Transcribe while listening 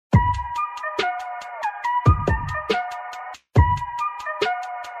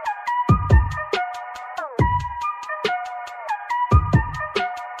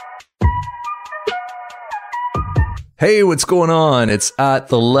Hey, what's going on? It's At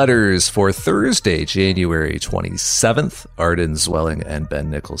the Letters for Thursday, January 27th. Arden Zwelling and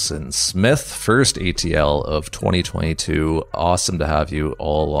Ben Nicholson Smith, first ATL of 2022. Awesome to have you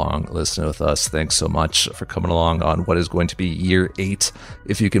all along listening with us. Thanks so much for coming along on what is going to be year 8,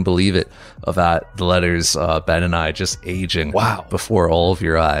 if you can believe it, of At the Letters. Ben and I just aging before all of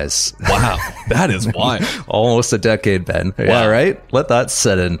your eyes. Wow, that is wild. Almost a decade, Ben. Wow. Yeah, right? Let that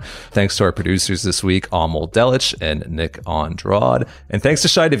set in. Thanks to our producers this week, Amal Delich and Nick Andrade. And thanks to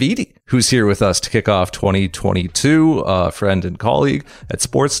Shai Davidi, who's here with us to kick off 2022, friend and colleague at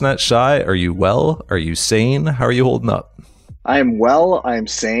Sportsnet. Shai, are you well? Are you sane? How are you holding up? I am well. I am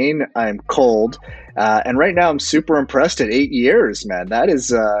sane. I am cold. And right now I'm super impressed at 8 years, man.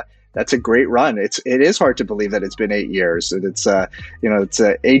 That's a great run. It is hard to believe that it's been 8 years, and it's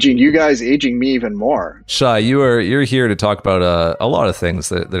aging you guys, aging me even more. Shai, you're here to talk about a lot of things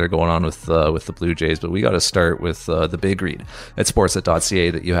that are going on with the Blue Jays, but we got to start with the big read at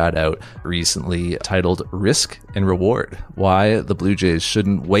sportsnet.ca that you had out recently, titled "Risk and Reward: Why the Blue Jays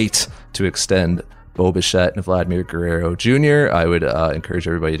Shouldn't Wait to Extend Bo Bichette and Vladimir Guerrero Jr." I would encourage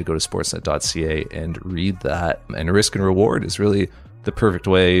everybody to go to sportsnet.ca and read that. And risk and reward is really the perfect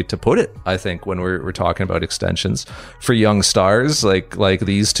way to put it, I think, when we're talking about extensions for young stars like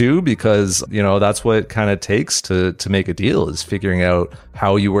these two, because that's what it kind of takes to make a deal, is figuring out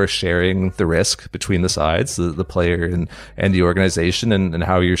how you are sharing the risk between the sides, the player and the organization, and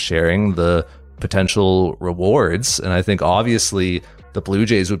how you're sharing the potential rewards. And I think obviously the Blue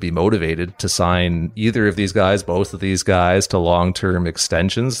Jays would be motivated to sign either of these guys, both of these guys, to long-term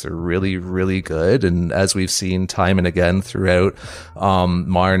extensions. They're really, really good. And as we've seen time and again throughout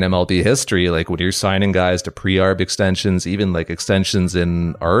modern MLB history, like when you're signing guys to pre-arb extensions, even like extensions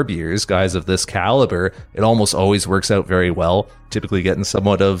in arb years, guys of this caliber, it almost always works out very well. Typically getting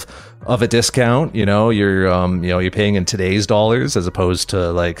somewhat of a discount. You're paying in today's dollars as opposed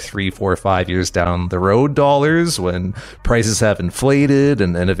to like 3, 4, 5 years down the road dollars, when prices have inflated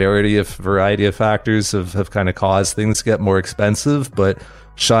and a variety of factors have kind of caused things to get more expensive. But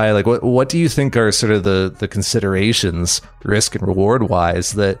Shai, like what do you think are sort of the considerations, risk and reward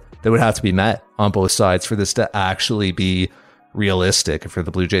wise, that would have to be met on both sides for this to actually be realistic, for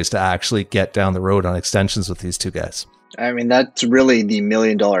the Blue Jays to actually get down the road on extensions with these two guys? I mean, that's really the $1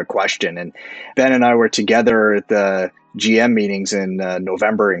 million question. And Ben and I were together at the GM meetings in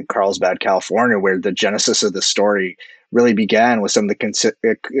November in Carlsbad, California, where the genesis of the story really began with some of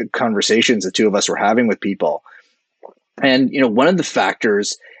the conversations the two of us were having with people. And, one of the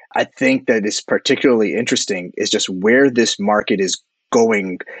factors I think that is particularly interesting is just where this market is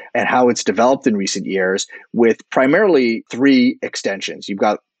going and how it's developed in recent years, with primarily 3 extensions. You've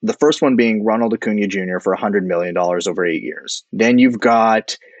got the first one being Ronald Acuna Jr. for $100 million over 8 years. Then you've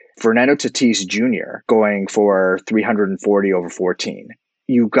got Fernando Tatis Jr. going for $340 over 14.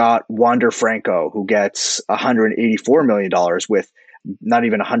 You've got Wander Franco, who gets $184 million with not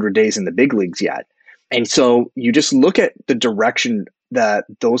even 100 days in the big leagues yet. And so you just look at the direction that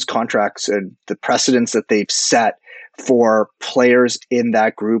those contracts and the precedents that they've set for players in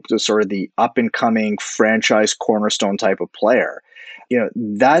that group, the sort of the up-and-coming franchise cornerstone type of player.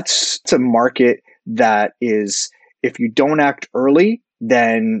 That's a market that is, if you don't act early,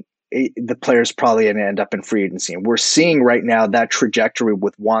 then the player's probably going to end up in free agency. And we're seeing right now that trajectory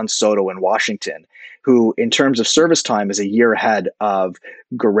with Juan Soto in Washington, who in terms of service time is a year ahead of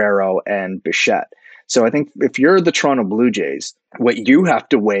Guerrero and Bichette. So I think if you're the Toronto Blue Jays, what you have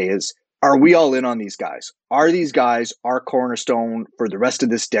to weigh is, are we all in on these guys? Are these guys our cornerstone for the rest of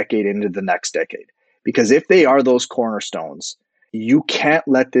this decade into the next decade? Because if they are those cornerstones, you can't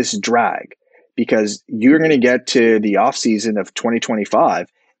let this drag, because you're going to get to the offseason of 2025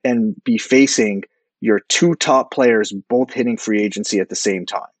 and be facing your 2 top players both hitting free agency at the same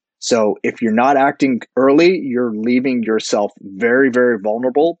time. So if you're not acting early, you're leaving yourself very, very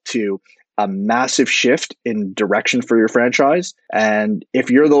vulnerable to a massive shift in direction for your franchise. And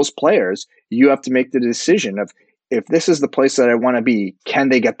if you're those players, you have to make the decision of, if this is the place that I want to be, can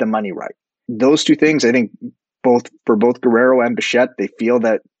they get the money right? Those 2 things, I think, both Guerrero and Bichette, they feel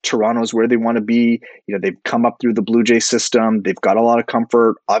that Toronto's where they want to be. They've come up through the Blue Jays system. They've got a lot of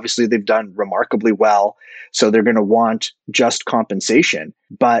comfort. Obviously, they've done remarkably well. So they're going to want just compensation.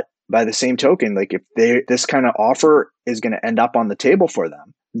 But by the same token, like if this kind of offer is going to end up on the table for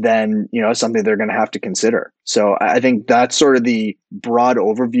them, then, something they're going to have to consider. So I think that's sort of the broad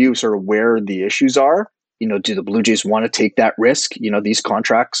overview, sort of where the issues are. Do the Blue Jays want to take that risk? These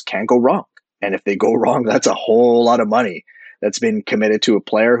contracts can go wrong. And if they go wrong, that's a whole lot of money. that's been committed to a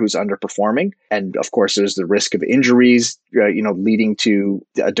player who's underperforming. And of course, there's the risk of injuries, leading to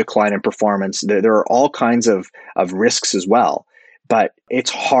a decline in performance. There are all kinds of risks as well. But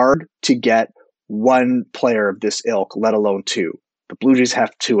it's hard to get one player of this ilk, let alone two. The Blue Jays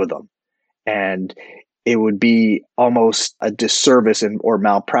have two of them. And it would be almost a disservice or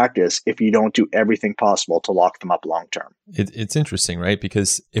malpractice if you don't do everything possible to lock them up long term. It's interesting, right?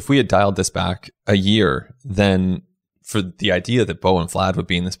 Because if we had dialed this back a year, then for the idea that Bo and Vlad would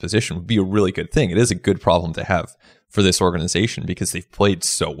be in this position would be a really good thing. It is a good problem to have for this organization because they've played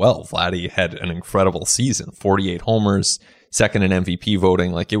so well. Vladdy had an incredible season, 48 homers, second in MVP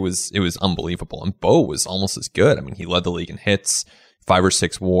voting. Like it was unbelievable. And Bo was almost as good. I mean, he led the league in hits, 5 or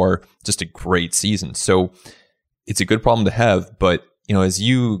 6 WAR, just a great season. So it's a good problem to have. But, as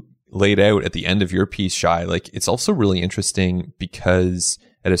you laid out at the end of your piece, Shai, like it's also really interesting because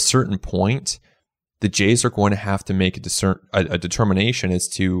at a certain point, the Jays are going to have to make a determination as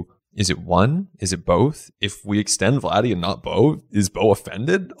to, is it one? Is it both? If we extend Vladdy and not Bo, is Bo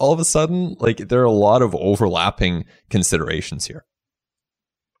offended all of a sudden? Like there are a lot of overlapping considerations here.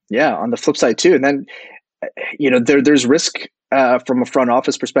 Yeah, on the flip side too. And then, there's risk from a front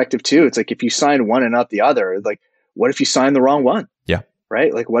office perspective too. It's like if you sign one and not the other, like what if you sign the wrong one? Yeah.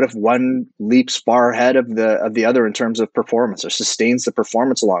 Right? Like what if one leaps far ahead of the other in terms of performance or sustains the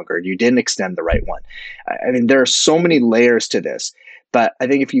performance longer and you didn't extend the right one? I mean, there are so many layers to this, but I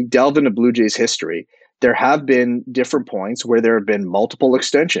think if you delve into Blue Jays history, there have been different points where there have been multiple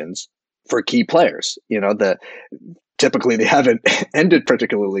extensions for key players. Typically they haven't ended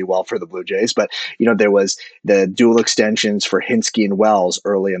particularly well for the Blue Jays, but there was the dual extensions for Hinske and Wells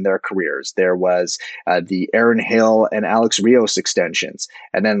early in their careers. There was the Aaron Hill and Alex Rios extensions,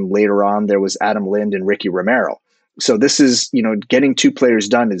 and then later on there was Adam Lind and Ricky Romero. So this is getting 2 players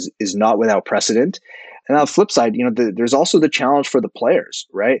done is not without precedent. And on the flip side, there's also the challenge for the players,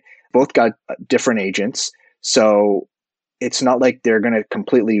 right? Both got different agents, so it's not like they're going to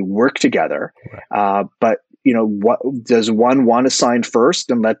completely work together, but what does one want to sign first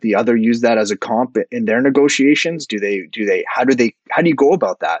and let the other use that as a comp in their negotiations? How do you go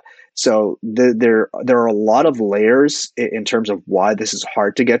about that? So there are a lot of layers in terms of why this is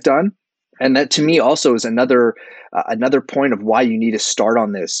hard to get done. And that to me also is another point of why you need to start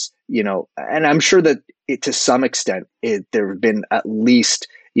on this, and I'm sure that to some extent there have been at least,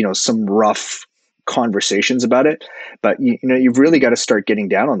 some rough conversations about it, but you've really got to start getting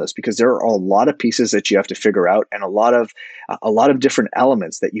down on this because there are a lot of pieces that you have to figure out and a lot of different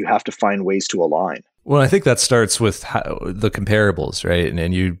elements that you have to find ways to align. Well, I think that starts with the comparables, right?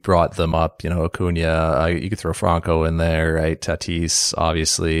 And you brought them up, Acuna, you could throw Franco in there, right? Tatis,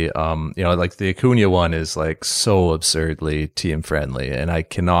 obviously. Like the Acuna one is like so absurdly team friendly. And I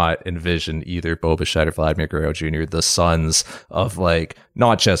cannot envision either Bo Bichette or Vladimir Guerrero Jr., the sons of like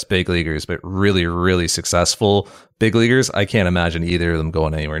not just big leaguers, but really, really successful big leaguers. I can't imagine either of them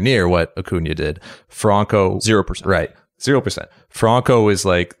going anywhere near what Acuna did. Franco, 0%. Right. 0%. Franco is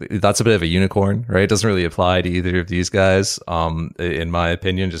like, that's a bit of a unicorn, right? It doesn't really apply to either of these guys, in my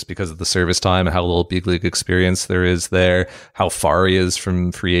opinion, just because of the service time and how little big league experience there is there, how far he is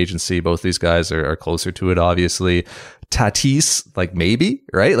from free agency. Both these guys are closer to it, obviously. Tatis, like maybe,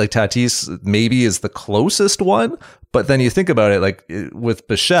 right? Like Tatis maybe is the closest one. But then you think about it, like with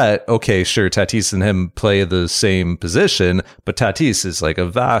Bichette, okay, sure, Tatis and him play the same position, but Tatis is like a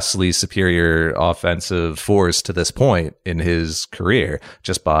vastly superior offensive force to this point in his career,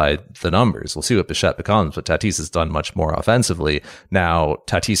 just by the numbers. We'll see what Bichette becomes, but Tatis has done much more offensively. Now,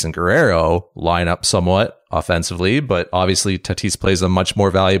 Tatis and Guerrero line up somewhat offensively, but obviously Tatis plays a much more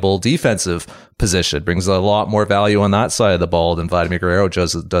valuable defensive position, brings a lot more value on that side of the ball than Vladimir Guerrero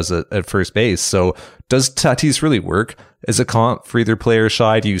does it at first base. So does Tatis really work as a comp for either player?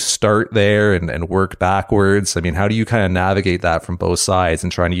 Shai, do you start there and work backwards? I mean, how do you kind of navigate that from both sides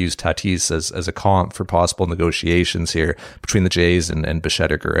and trying to use Tatis as a comp for possible negotiations here between the Jays and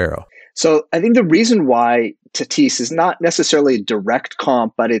Bichette or Guerrero? So I think the reason why Tatis is not necessarily a direct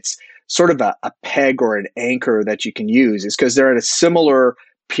comp, but it's sort of a peg or an anchor that you can use is because they're at a similar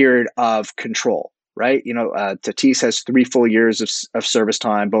period of control, right? Tatis has 3 full years of service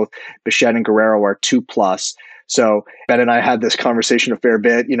time. Both Bichette and Guerrero are 2+. So Ben and I had this conversation a fair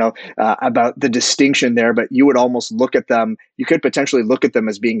bit, about the distinction there, but you would almost look at them, you could potentially look at them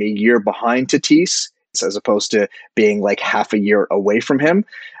as being a year behind Tatis as opposed to being like half a year away from him.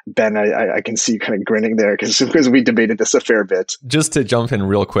 Ben, I can see you kind of grinning there because we debated this a fair bit. Just to jump in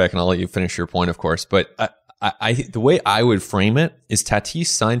real quick, and I'll let you finish your point, of course, but I the way I would frame it is Tatis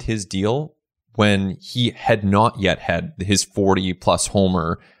signed his deal when he had not yet had his 40-plus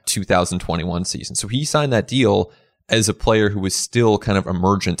homer 2021 season. So he signed that deal as a player who was still kind of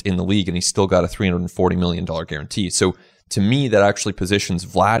emergent in the league, and he's still got a $340 million guarantee. So to me, that actually positions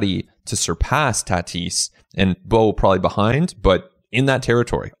Vladdy to surpass Tatis, and Bo probably behind, but in that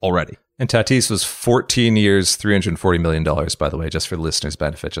territory already. And Tatis was 14 years, $340 million, by the way, just for the listeners'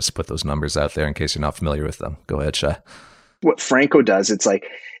 benefit, just to put those numbers out there in case you're not familiar with them. Go ahead, Shai. What Franco does, it's like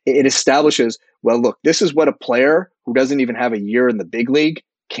it establishes, well, look, this is what a player who doesn't even have a year in the big league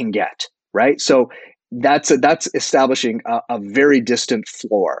can get, right? So that's establishing a very distant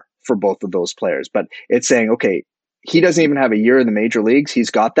floor for both of those players. But it's saying, okay, he doesn't even have a year in the major leagues.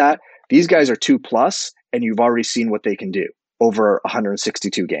 He's got that. These guys are 2+, and you've already seen what they can do over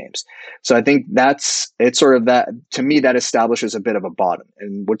 162 games. So I think it's sort of that, to me, that establishes a bit of a bottom,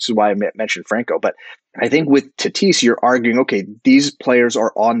 and which is why I mentioned Franco. But I think with Tatis, you're arguing, okay, these players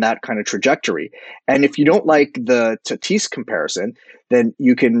are on that kind of trajectory. And if you don't like the Tatis comparison, then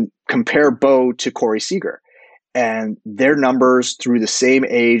you can compare Bo to Corey Seager. And their numbers through the same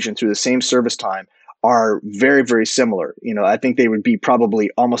age and through the same service time are very, very similar. I think they would be probably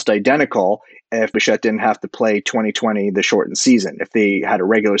almost identical if Bichette didn't have to play 2020, the shortened season. If they had a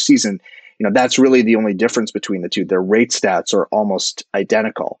regular season, that's really the only difference between the two. Their rate stats are almost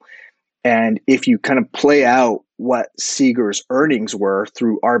identical. And if you kind of play out what Seager's earnings were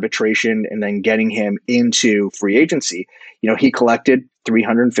through arbitration and then getting him into free agency, he collected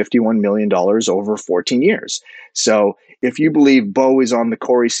 $351 million over 14 years. So if you believe Bo is on the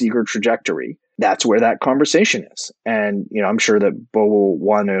Corey Seager trajectory, that's where that conversation is. And, I'm sure that Bo will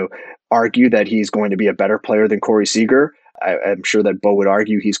want to argue that he's going to be a better player than Corey Seager. I'm sure that Bo would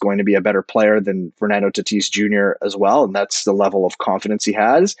argue he's going to be a better player than Fernando Tatis Jr. as well. And that's the level of confidence he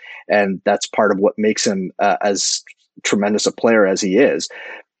has. And that's part of what makes him as tremendous a player as he is.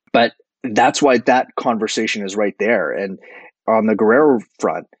 But that's why that conversation is right there. And on the Guerrero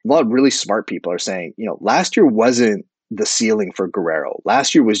front, a lot of really smart people are saying, last year wasn't the ceiling for Guerrero.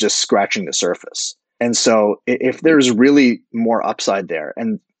 Last year was just scratching the surface. And so if there's really more upside there,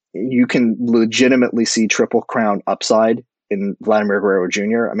 and you can legitimately see Triple Crown upside in Vladimir Guerrero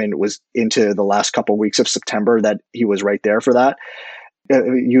Jr. I mean, it was into the last couple of weeks of September that he was right there for that.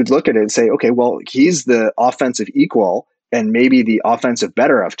 You'd look at it and say, okay, well, he's the offensive equal and maybe the offensive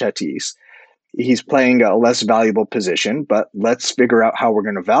better of Tatis. He's playing a less valuable position, but let's figure out how we're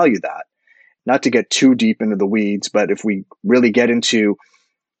going to value that. Not to get too deep into the weeds, but if we really get into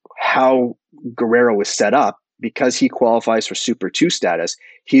how Guerrero is set up, because he qualifies for Super 2 status,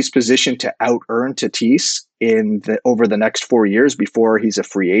 he's positioned to out-earn Tatis over the next 4 years before he's a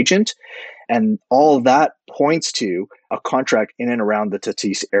free agent. And all of that points to a contract in and around the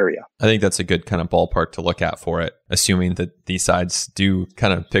Tatis area. I think that's a good kind of ballpark to look at for it, assuming that these sides do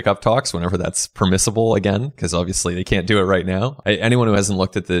kind of pick up talks whenever that's permissible again, because obviously they can't do it right now. Anyone who hasn't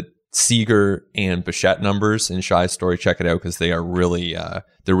looked at the Seager and Bichette numbers in Shai's story, check it out because they are really,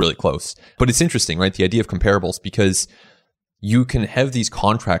 they're really close. But it's interesting, right? The idea of comparables, because you can have these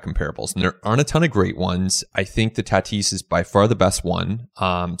contract comparables, and there aren't a ton of great ones. I think the Tatis is by far the best one.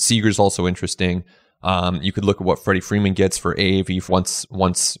 Seager's also interesting. You could look at what Freddie Freeman gets for AAV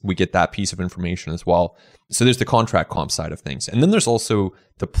once we get that piece of information as well. So there's the contract comp side of things. And then there's also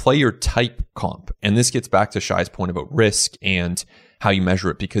the player type comp. And this gets back to Shai's point about risk and how you measure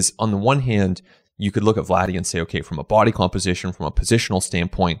it. Because on the one hand, you could look at Vladdy and say, okay, from a body composition, from a positional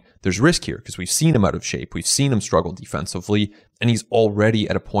standpoint, there's risk here because we've seen him out of shape. We've seen him struggle defensively, and he's already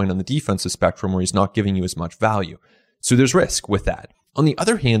at a point on the defensive spectrum where he's not giving you as much value. So there's risk with that. On the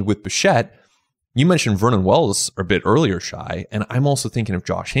other hand, with Bichette, you mentioned Vernon Wells a bit earlier, Shai, and I'm also thinking of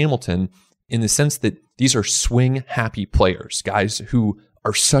Josh Hamilton in the sense that these are swing-happy players, guys who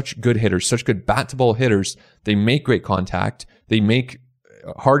are such good hitters, such good bat-to-ball hitters. They make great contact. They make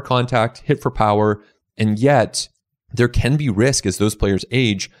hard contact, hit for power, and yet there can be risk as those players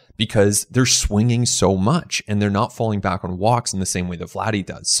age because they're swinging so much and they're not falling back on walks in the same way that Vladdy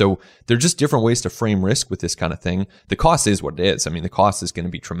does. So they're just different ways to frame risk with this kind of thing. The cost is what it is. I mean, the cost is going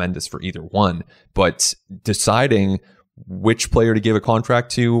to be tremendous for either one, but deciding which player to give a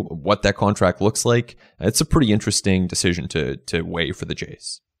contract to, what that contract looks like, it's a pretty interesting decision to weigh for the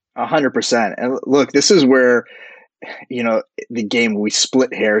Jays. 100%. And look, this is where, the game, we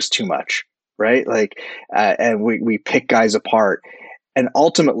split hairs too much, right? Like, and we pick guys apart. And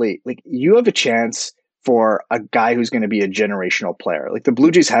ultimately, like, you have a chance for a guy who's going to be a generational player. Like, the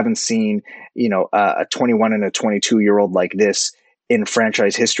Blue Jays haven't seen, a 21 and a 22-year-old like this in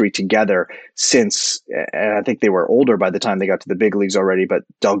franchise history together since, and I think they were older by the time they got to the big leagues already, but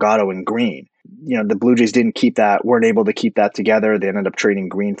Delgado and Green. The Blue Jays weren't able to keep that together. They ended up trading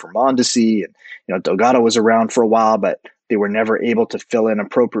Green for Mondesi, and Delgado was around for a while, but they were never able to fill in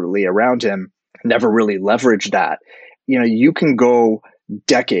appropriately around him. never really leveraged that. You can go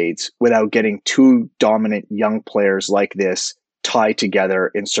decades without getting two dominant young players like this tied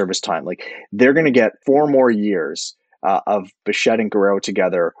together in service time. Like, they're going to get 4 more years of Bichette and Guerrero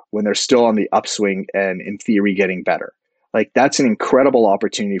together when they're still on the upswing and in theory getting better. Like, that's an incredible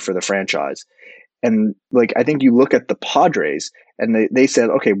opportunity for the franchise. And like, I think you look at the Padres and they said,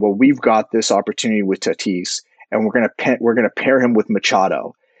 okay, well, we've got this opportunity with Tatis, and we're going to pair him with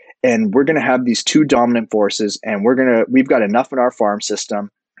Machado, and we're going to have these two dominant forces, and we've got enough in our farm system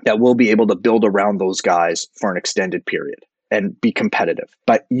that we'll be able to build around those guys for an extended period and be competitive.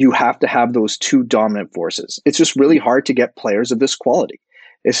 But you have to have those two dominant forces. It's just really hard to get players of this quality.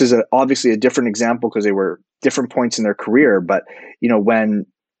 This is obviously a different example because they were different points in their career. But, when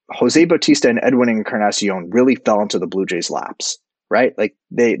Jose Bautista and Edwin Encarnacion really fell into the Blue Jays' laps, right? Like,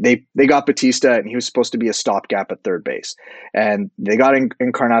 they got Bautista, and he was supposed to be a stopgap at third base. And they got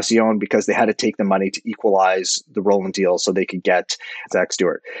Encarnacion because they had to take the money to equalize the Roland deal so they could get Zach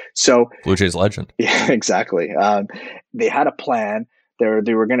Stewart. So Blue Jays legend. Yeah, exactly. They had a plan.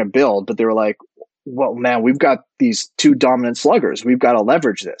 They were going to build, but they were like, well, man, we've got these two dominant sluggers. We've got to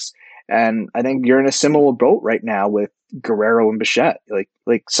leverage this. And I think you're in a similar boat right now with Guerrero and Bichette.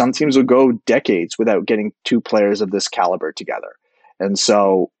 Like some teams will go decades without getting two players of this caliber together. And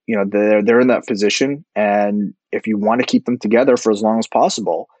so, they're in that position. And if you want to keep them together for as long as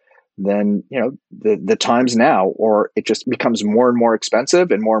possible, then, the time's now, or it just becomes more and more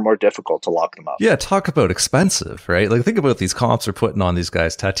expensive and more difficult to lock them up. Yeah, talk about expensive, right? Like, think about these comps we're putting on these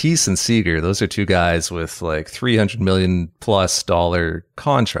guys. Tatis and Seager, those are two guys with like $300 million plus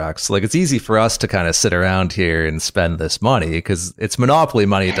contracts. Like, it's easy for us to kind of sit around here and spend this money because it's monopoly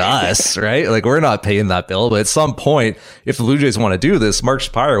money to us, right? Like, we're not paying that bill. But at some point, if the Blue Jays want to do this, Mark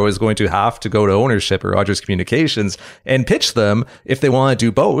Shapiro is going to have to go to ownership or Rogers Communications and pitch them, if they want to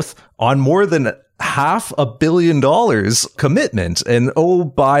do both, on more than $500 million commitment. And oh,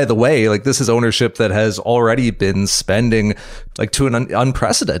 by the way, like, this is ownership that has already been spending like to an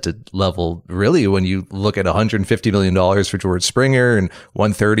unprecedented level, really, when you look at $150 million for George Springer and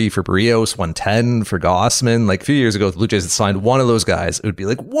 $130 for Barrios, $110 for Gausman. Like, a few years ago, the Blue Jays had signed one of those guys, it would be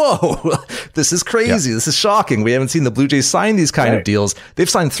like, whoa, this is crazy. Yeah. This is shocking. We haven't seen the Blue Jays sign these kind of deals. They've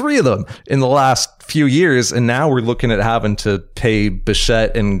signed 3 of them in the last few years, and now we're looking at having to pay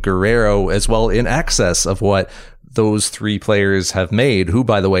Bichette and Guerrero as well in excess of what those 3 players have made, who,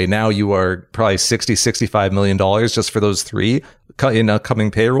 by the way, now you are probably $60-65 million just for those 3 in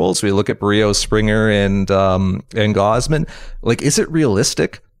upcoming payrolls. We look at Barrios, Springer, and Gausman. Like, is it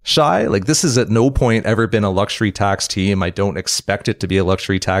realistic, Shai? Like, this has at no point ever been a luxury tax team. I don't expect it to be a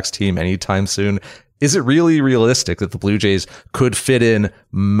luxury tax team anytime soon. Is it really realistic that the Blue Jays could fit in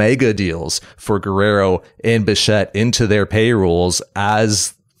mega deals for Guerrero and Bichette into their payrolls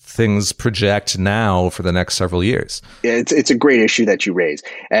as things project now for the next several years? It's a great issue that you raise.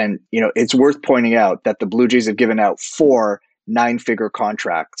 And, it's worth pointing out that the Blue Jays have given out 4 9-figure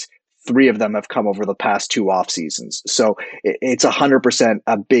contracts. 3 of them have come over the past 2 off seasons. So it's 100%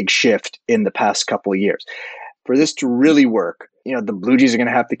 a big shift in the past couple of years. For this to really work, the Blue Jays are going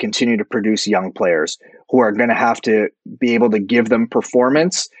to have to continue to produce young players who are going to have to be able to give them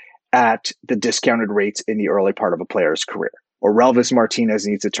performance at the discounted rates in the early part of a player's career. Or Relvis Martinez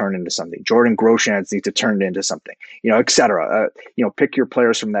needs to turn into something. Jordan Groshans needs to turn into something, et cetera. Pick your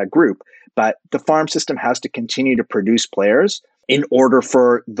players from that group. But the farm system has to continue to produce players in order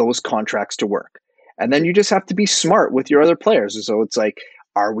for those contracts to work. And then you just have to be smart with your other players. And so it's like,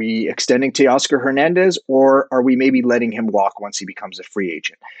 are we extending Teoscar Hernandez, or are we maybe letting him walk once he becomes a free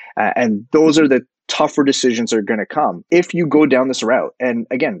agent? And those are the tougher decisions that are going to come if you go down this route. And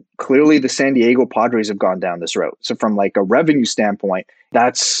again, clearly the San Diego Padres have gone down this route. So from like a revenue standpoint,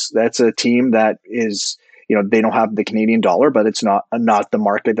 that's a team that is, they don't have the Canadian dollar, but it's not the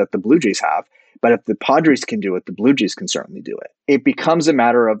market that the Blue Jays have. But if the Padres can do it, the Blue Jays can certainly do it. It becomes a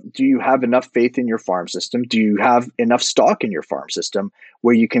matter of, do you have enough faith in your farm system? Do you have enough stock in your farm system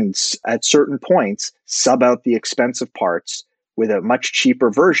where you can, at certain points, sub out the expensive parts with a much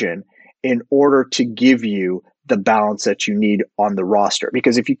cheaper version in order to give you the balance that you need on the roster?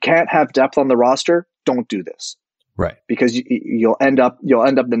 Because if you can't have depth on the roster, don't do this. Right. Because you'll end up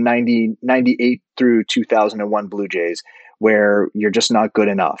the 98 through 2001 Blue Jays, where you're just not good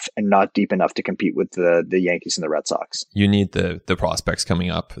enough and not deep enough to compete with the Yankees and the Red Sox. You need the prospects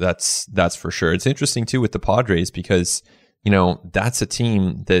coming up. That's for sure. It's interesting too with the Padres because, that's a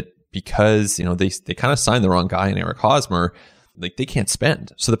team that, because, they kind of signed the wrong guy in Eric Hosmer, like they can't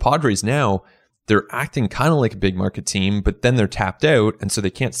spend. So the Padres now, they're acting kind of like a big market team, but then they're tapped out, and so they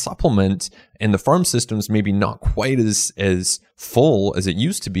can't supplement, and the farm system's maybe not quite as full as it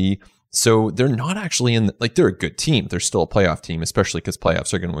used to be. So they're not actually they're a good team. They're still a playoff team, especially because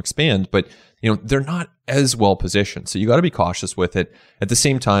playoffs are going to expand, but they're not as well positioned. So you got to be cautious with it. At the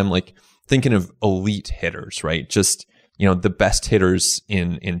same time, like thinking of elite hitters, right? Just, the best hitters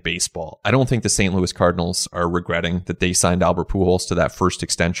in baseball. I don't think the St. Louis Cardinals are regretting that they signed Albert Pujols to that first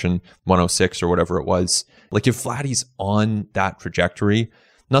extension, 106 or whatever it was. Like if Vladdy's on that trajectory,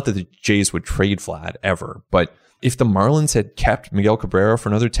 not that the Jays would trade Vlad ever, but if the Marlins had kept Miguel Cabrera for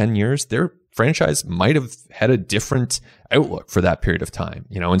another 10 years, their franchise might have had a different outlook for that period of time,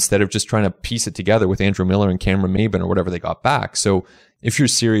 instead of just trying to piece it together with Andrew Miller and Cameron Maybin or whatever they got back. So if you're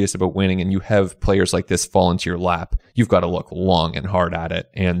serious about winning and you have players like this fall into your lap, you've got to look long and hard at it.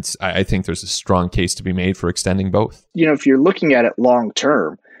 And I think there's a strong case to be made for extending both. If you're looking at it long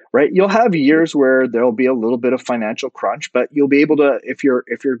term, right, you'll have years where there'll be a little bit of financial crunch, but you'll be able to, if you're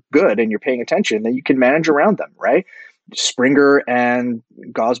good and you're paying attention, then you can manage around them, right? Springer and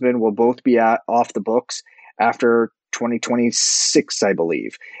Gausman will both be off the books after 2026, I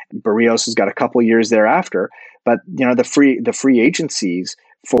believe. Barrios has got a couple years thereafter, but the free agencies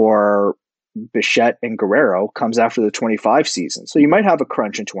for Bichette and Guerrero comes after the 25 season. So you might have a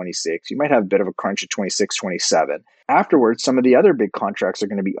crunch in 26. You might have a bit of a crunch in 26, 27. Afterwards, some of the other big contracts are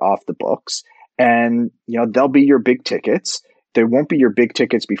going to be off the books, and they'll be your big tickets. They won't be your big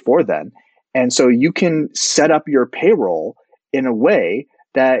tickets before then. And so you can set up your payroll in a way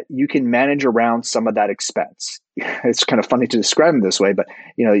that you can manage around some of that expense. It's kind of funny to describe them this way, but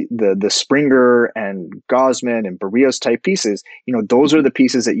the Springer and Gausman and Barrios type pieces, those are the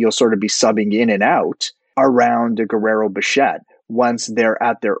pieces that you'll sort of be subbing in and out around a Guerrero Bichette once they're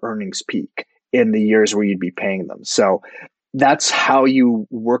at their earnings peak in the years where you'd be paying them. So that's how you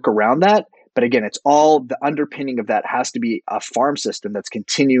work around that. But again, it's all the underpinning of that has to be a farm system that's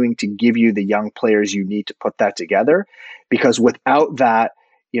continuing to give you the young players you need to put that together. Because without that,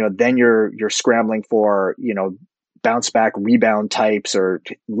 then you're scrambling for, bounce back rebound types or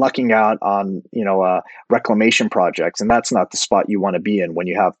lucking out on, reclamation projects. And that's not the spot you want to be in when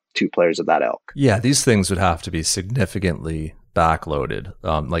you have two players of that ilk. Yeah, these things would have to be significantly backloaded,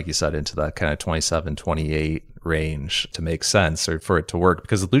 like you said, into that kind of 27, 28 range to make sense or for it to work,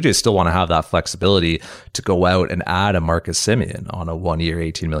 because the Blue Jays still want to have that flexibility to go out and add a Marcus Semien on a 1 year,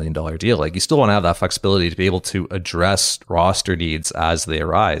 $18 million deal. Like you still want to have that flexibility to be able to address roster needs as they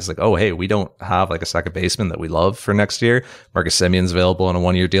arise. Like, oh, hey, we don't have like a second baseman that we love for next year. Marcus Semien's available on a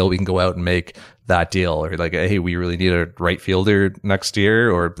 1 year deal. We can go out and make that deal. Or like, hey, we really need a right fielder next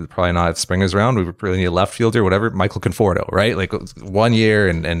year, or probably not if Springer's around. We really need a left fielder, whatever. Michael Conforto, right? Like 1 year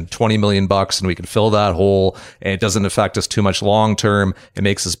and $20 million, and we can fill that hole. And it doesn't affect us too much long term. It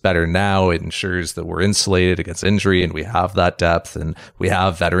makes us better now. It ensures that we're insulated against injury and we have that depth and we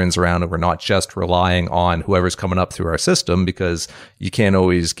have veterans around, and we're not just relying on whoever's coming up through our system, because you can't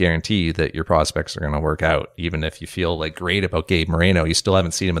always guarantee that your prospects are going to work out. Even if you feel like great about Gabe Moreno, you still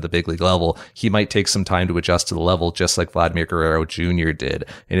haven't seen him at the big league level. He might take some time to adjust to the level, just like Vladimir Guerrero Jr. did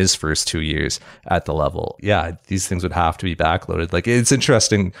in his first 2 years at the level. Yeah, these things would have to be backloaded. Like it's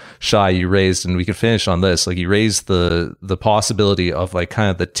interesting, Shai, you raised, and we can finish on this, like you raised the possibility of like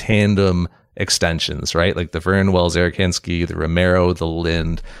kind of the tandem extensions, right? Like the Vern Wells, Eric Hinsky, the Romero, the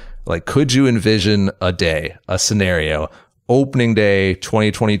Lind. Like, could you envision a scenario, opening day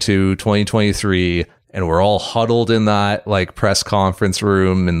 2022, 2023, and we're all huddled in that like press conference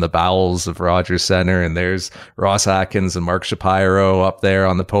room in the bowels of Rogers Center, and there's Ross Atkins and Mark Shapiro up there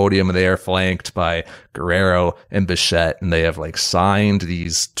on the podium, and they are flanked by Guerrero and Bichette, and they have like signed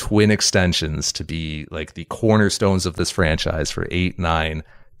these twin extensions to be like the cornerstones of this franchise for 8, 9,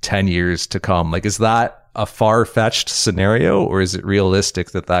 10 years to come. Like, is that a far-fetched scenario, or is it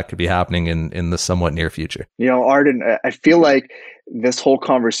realistic that that could be happening in the somewhat near future? Arden, I feel like this whole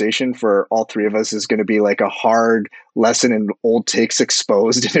conversation for all three of us is going to be like a hard lesson in old takes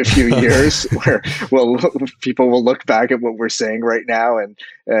exposed in a few years, where people will look back at what we're saying right now and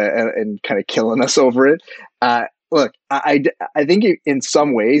kind of killing us over it. Look, I think in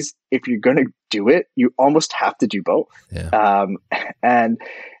some ways, if you're going to do it, you almost have to do both. Yeah. And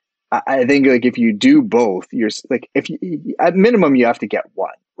I think like if you do both, you're like, at minimum you have to get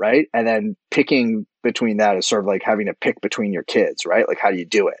one, right? And then picking between that is sort of like having to pick between your kids, right? Like, how do you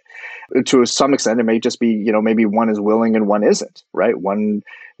do it? To some extent, it may just be, maybe one is willing and one isn't, right? One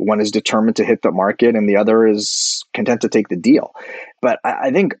is determined to hit the market and the other is content to take the deal. But I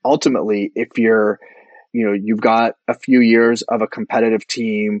think ultimately, if you've got a few years of a competitive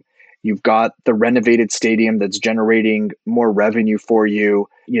team, you've got the renovated stadium that's generating more revenue for you.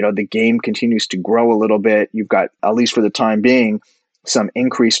 The game continues to grow a little bit. You've got, at least for the time being, some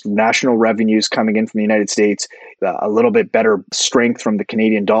increased national revenues coming in from the United States, a little bit better strength from the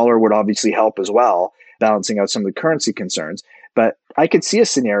Canadian dollar would obviously help as well, balancing out some of the currency concerns. But I could see a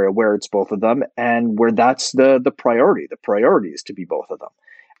scenario where it's both of them and where that's the priority. The priority is to be both of them.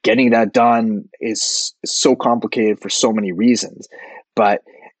 Getting that done is so complicated for so many reasons. But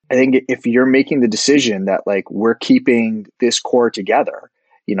I think if you're making the decision that like we're keeping this core together,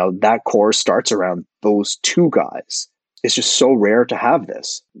 that core starts around those two guys. It's just so rare to have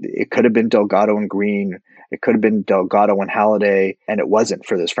this. It could have been Delgado and Green. It could have been Delgado and Halladay, and it wasn't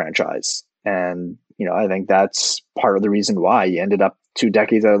for this franchise. And, I think that's part of the reason why you ended up 2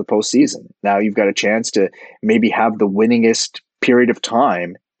 decades out of the postseason. Now you've got a chance to maybe have the winningest period of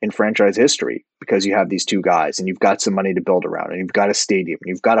time in franchise history because you have these two guys and you've got some money to build around and you've got a stadium and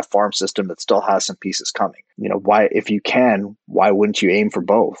you've got a farm system that still has some pieces coming. Why, if you can, why wouldn't you aim for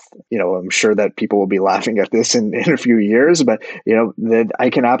both? I'm sure that people will be laughing at this in a few years, but that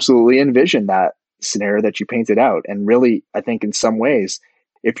I can absolutely envision that scenario that you painted out. And really, I think in some ways,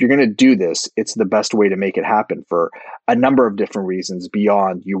 if you're going to do this, it's the best way to make it happen for a number of different reasons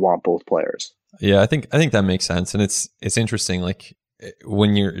beyond you want both players. Yeah, I think that makes sense. And it's interesting, like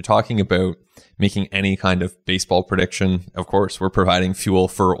when you're talking about making any kind of baseball prediction, of course, we're providing fuel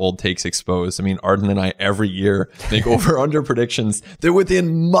for Old Takes Exposed. I mean, Arden and I every year make over-under predictions. They're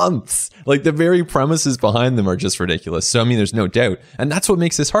within months. Like the very premises behind them are just ridiculous. So, I mean, there's no doubt. And that's what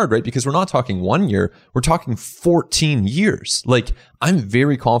makes this hard, right? Because we're not talking 1 year. We're talking 14 years. Like, I'm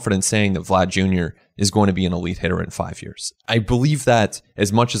very confident saying that Vlad Jr. is going to be an elite hitter in 5 years. I believe that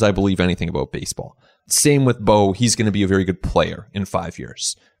as much as I believe anything about baseball. Same with Bo. He's going to be a very good player in 5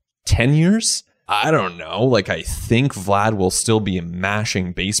 years. 10 years? I don't know. Like, I think Vlad will still be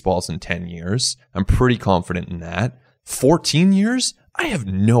mashing baseballs in 10 years. I'm pretty confident in that. 14 years? I have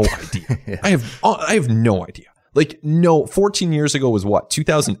no idea. Yeah. I have no idea. Like, no, 14 years ago was what,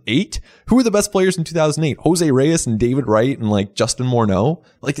 2008? Who were the best players in 2008? Jose Reyes and David Wright and like Justin Morneau?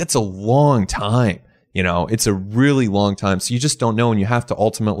 Like, that's a long time. It's a really long time. So you just don't know. And you have to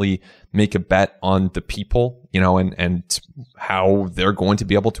ultimately make a bet on the people, and how they're going to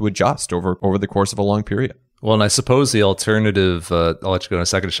be able to adjust over the course of a long period. Well, and I suppose the alternative, I'll let you go in a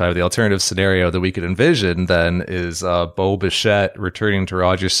second, Shai, but the alternative scenario that we could envision then is Bo Bichette returning to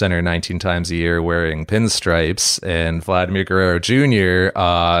Rogers Center 19 times a year wearing pinstripes, and Vladimir Guerrero Jr.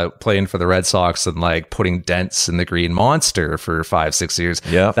 Playing for the Red Sox and like putting dents in the Green Monster for 5-6 years.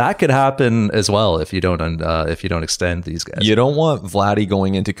 Yeah, that could happen as well if you don't extend these guys. You don't want Vladdy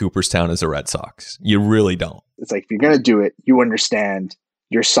going into Cooperstown as a Red Sox. You really don't. It's like, if you're going to do it, you understand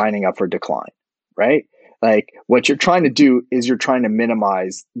you're signing up for decline, right? Like, what you're trying to do is you're trying to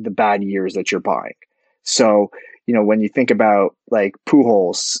minimize the bad years that you're buying. So, when you think about like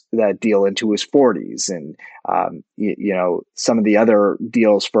Pujols, that deal into his 40s, and some of the other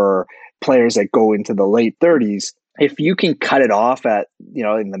deals for players that go into the late 30s, if you can cut it off at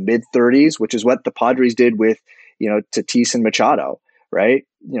in the mid 30s, which is what the Padres did with Tatis and Machado, right?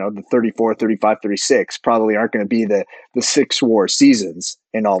 The 34, 35, 36 probably aren't going to be the 6 WAR seasons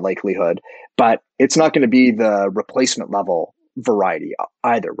in all likelihood, but it's not going to be the replacement level variety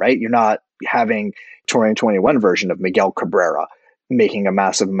either, right? You're not having 2021 version of Miguel Cabrera making a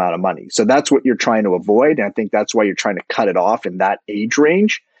massive amount of money. So that's what you're trying to avoid. And I think that's why you're trying to cut it off in that age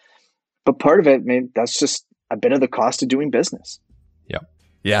range. But part of it, that's just a bit of the cost of doing business.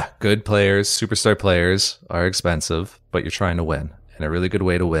 Yeah. Good players, superstar players are expensive, but you're trying to win. And a really good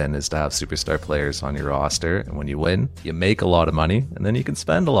way to win is to have superstar players on your roster. And when you win, you make a lot of money, and then you can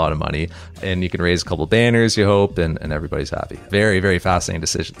spend a lot of money, and you can raise a couple banners, you hope, and everybody's happy. Very, very fascinating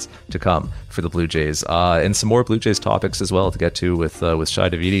decisions to come for the Blue Jays. And some more Blue Jays topics as well to get to with Shi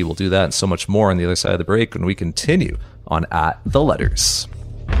Davidi. We'll do that and so much more on the other side of the break when we continue on At the Letters.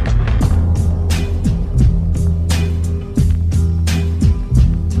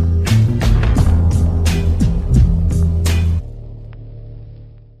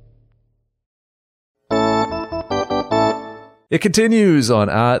 It continues on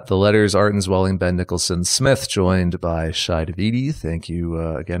At the Letters. Arden Zwelling, Ben Nicholson Smith, joined by Shi Davidi. Thank you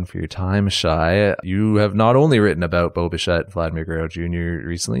again for your time, Shi. You have not only written about Bo Bichette, Vladimir Guerrero Jr.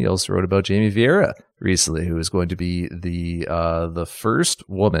 recently, you also wrote about Jamie Vieira recently, who is going to be the first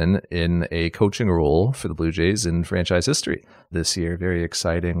woman in a coaching role for the Blue Jays in franchise history this year. Very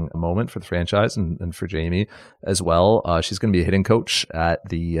exciting moment for the franchise and for Jamie as well. She's going to be a hitting coach at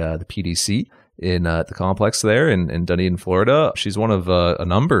the PDC in the complex there in Dunedin, Florida. She's one of a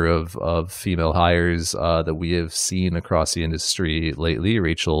number of female hires that we have seen across the industry lately.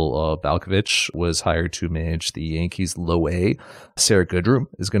 Rachel Balkovich was hired to manage the Yankees Low A. Sarah Goodrum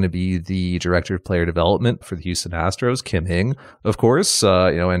is going to be the director of player development for the Houston Astros. Kim Hing, of course,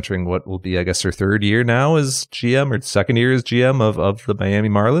 entering what will be, I guess, her third year now as GM, or second year as GM of the Miami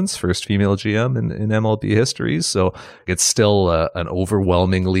Marlins, first female GM in MLB history. So it's still an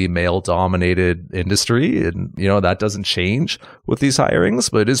overwhelmingly male-dominated industry, and that doesn't change with these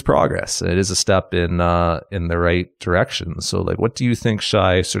hirings, but it is progress. It is a step in the right direction. So, like, what do you think,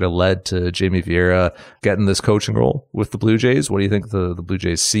 Shai, sort of led to Jamie Vieira getting this coaching role with the Blue Jays? What do you think the Blue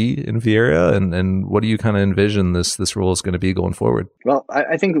Jays see in Vieira, and what do you kind of envision this role is going to be going forward? Well,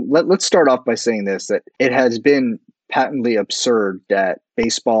 I think let's start off by saying this, that it has been patently absurd that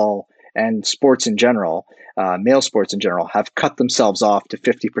baseball and sports in general, male sports in general, have cut themselves off to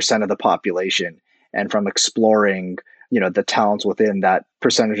 50% of the population, and from exploring, the talents within that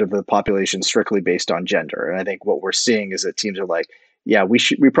percentage of the population strictly based on gender. And I think what we're seeing is that teams are like, yeah, we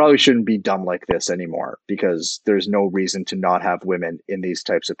probably shouldn't be dumb like this anymore, because there's no reason to not have women in these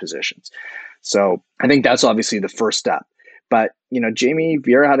types of positions. So I think that's obviously the first step. But, Jamie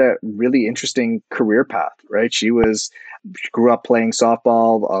Vieira had a really interesting career path, right? She grew up playing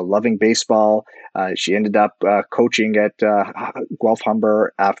softball, loving baseball. She ended up coaching at Guelph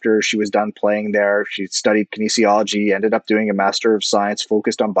Humber after she was done playing there. She studied kinesiology, ended up doing a Master of Science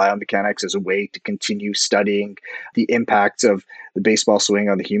focused on biomechanics as a way to continue studying the impacts of the baseball swing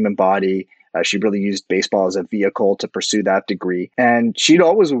on the human body. She really used baseball as a vehicle to pursue that degree. And she'd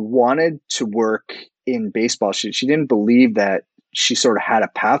always wanted to work in baseball. She didn't believe that she sort of had a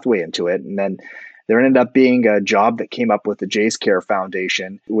pathway into it. And then there ended up being a job that came up with the Jays Care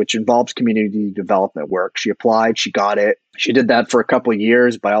Foundation, which involves community development work. She applied, she got it. She did that for a couple of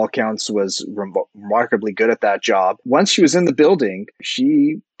years. By all accounts, was remarkably good at that job. Once she was in the building,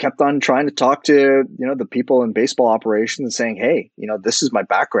 she kept on trying to talk to, the people in baseball operations and saying, hey, this is my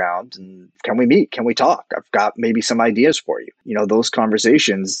background, and can we meet? Can we talk? I've got maybe some ideas for you. Those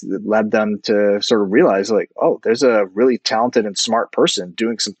conversations that led them to sort of realize, like, oh, there's a really talented and smart person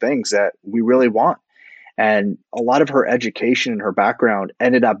doing some things that we really want. And a lot of her education and her background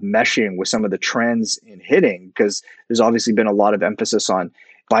ended up meshing with some of the trends in hitting, because there's obviously been a lot of emphasis on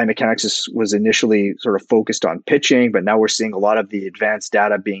biomechanics. Was initially sort of focused on pitching, but now we're seeing a lot of the advanced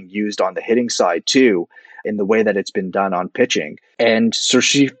data being used on the hitting side too, in the way that it's been done on pitching. And so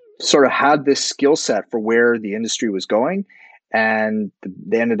she sort of had this skill set for where the industry was going. And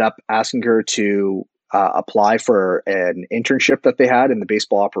they ended up asking her to apply for an internship that they had in the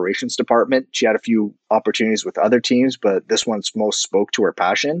baseball operations department. She had a few opportunities with other teams, but this one's most spoke to her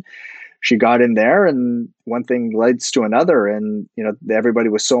passion. She got in there, and one thing leads to another. And, everybody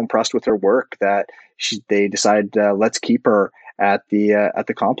was so impressed with her work that they decided, let's keep her at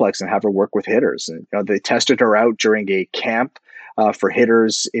the complex and have her work with hitters. And, they tested her out during a camp for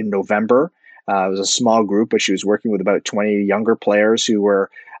hitters in November. It was a small group, but she was working with about 20 younger players who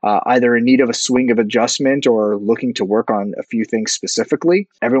were either in need of a swing of adjustment or looking to work on a few things specifically.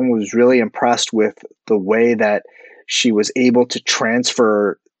 Everyone was really impressed with the way that she was able to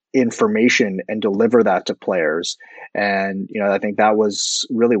transfer information and deliver that to players. And, I think that was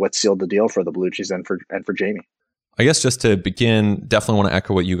really what sealed the deal for the Blue Jays and for Jamie. I guess just to begin, definitely want to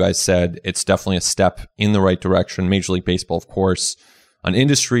echo what you guys said. It's definitely a step in the right direction. Major League Baseball, of course, an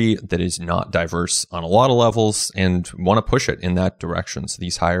industry that is not diverse on a lot of levels, and want to push it in that direction. So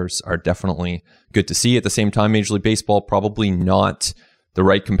these hires are definitely good to see. At the same time, Major League Baseball, probably not the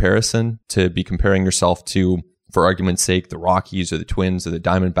right comparison to be comparing yourself to, for argument's sake, the Rockies or the Twins or the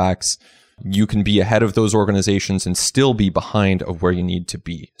Diamondbacks. You can be ahead of those organizations and still be behind of where you need to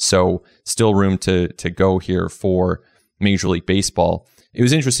be. So still room to go here for Major League Baseball. It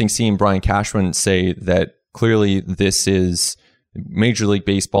was interesting seeing Brian Cashman say that clearly this is Major League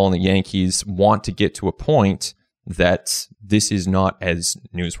Baseball and the Yankees want to get to a point that this is not as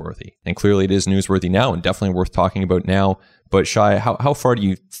newsworthy. And clearly it is newsworthy now and definitely worth talking about now. But Shai, how far do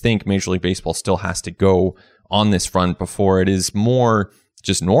you think Major League Baseball still has to go on this front before it is more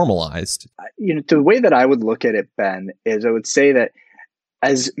just normalized? The way that I would look at it, Ben, is I would say that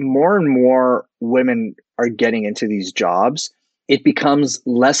as more and more women are getting into these jobs, it becomes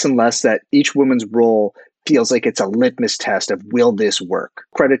less and less that each woman's role feels like it's a litmus test of, will this work?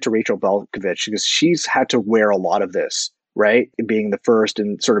 Credit to Rachel Balkovich, because she's had to wear a lot of this, right? Being the first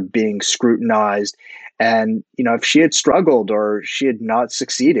and sort of being scrutinized. And, if she had struggled or she had not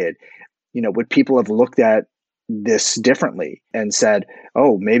succeeded, would people have looked at this differently and said,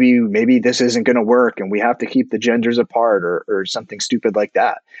 oh, maybe this isn't going to work and we have to keep the genders apart or something stupid like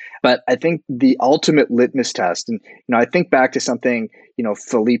that. But I think the ultimate litmus test, and I think back to something,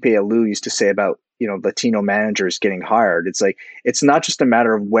 Felipe Alou used to say about, Latino managers getting hired. It's like, it's not just a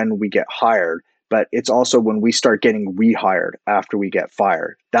matter of when we get hired, but it's also when we start getting rehired after we get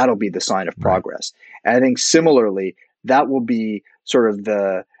fired. That'll be the sign of progress. And I think similarly, that will be sort of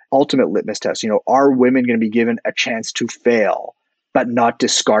the ultimate litmus test. Are women going to be given a chance to fail, but not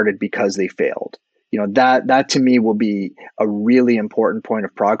discarded because they failed? That to me will be a really important point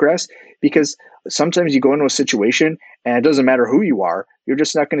of progress, because sometimes you go into a situation and it doesn't matter who you are, you're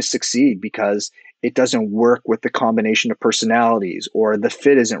just not going to succeed because it doesn't work with the combination of personalities, or the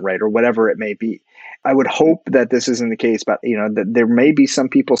fit isn't right, or whatever it may be. I would hope that this isn't the case, but that there may be some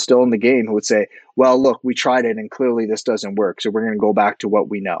people still in the game who would say, well, look, we tried it and clearly this doesn't work, so we're going to go back to what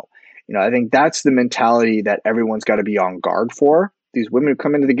we know. I think that's the mentality that everyone's got to be on guard for. These women who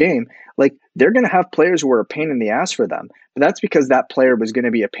come into the game, like, they're going to have players who are a pain in the ass for them, but that's because that player was going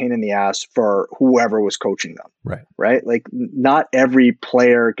to be a pain in the ass for whoever was coaching them. Right. Like, not every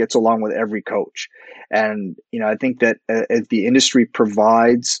player gets along with every coach. And, I think that if the industry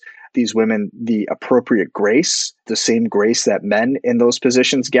provides these women the appropriate grace, the same grace that men in those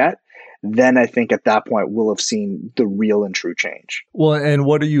positions get, then I think at that point we'll have seen the real and true change. Well, and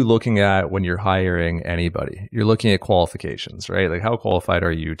what are you looking at when you're hiring anybody? You're looking at qualifications, right? Like, how qualified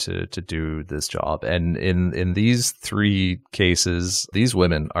are you to do this job? And in these three cases, these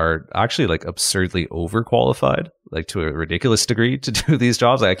women are actually like absurdly overqualified, like to a ridiculous degree, to do these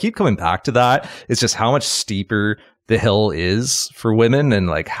jobs. Like, I keep coming back to that. It's just how much steeper the hill is for women, and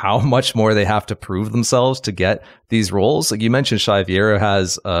like how much more they have to prove themselves to get these roles. Like you mentioned, Shai Vieira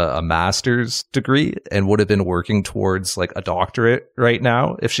has a master's degree and would have been working towards like a doctorate right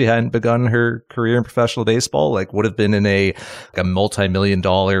now if she hadn't begun her career in professional baseball. Like, would have been in a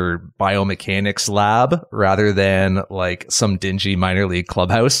multi-million-dollar biomechanics lab rather than like some dingy minor league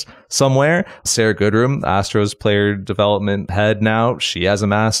clubhouse somewhere. Sarah Goodrum, Astros player development head now, she has a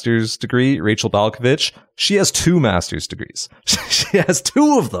master's degree. Rachel Balkovich, she has 2 master's degrees. She has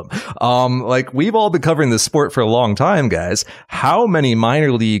 2 of them. Like, we've all been covering this sport for a long time, guys. How many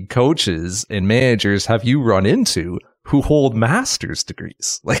minor league coaches and managers have you run into who hold master's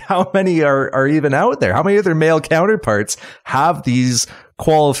degrees? Like, how many are even out there? How many of their male counterparts have these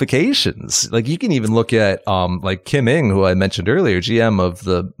qualifications? Like, you can even look at like Kim Ng, who I mentioned earlier, GM of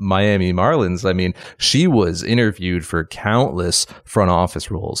the Miami Marlins. I mean, she was interviewed for countless front office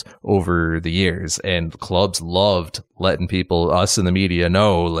roles over the years, and clubs loved letting people, us in the media,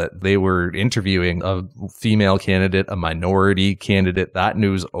 know that they were interviewing a female candidate, a minority candidate. That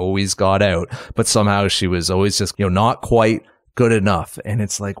news always got out, but somehow she was always just, not quite good enough. And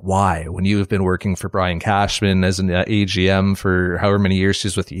it's like, why? When you've been working for Brian Cashman as an AGM for however many years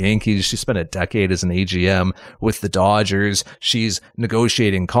she's with the Yankees, she spent a decade as an AGM with the Dodgers. She's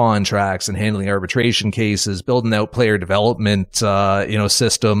negotiating contracts and handling arbitration cases, building out player development,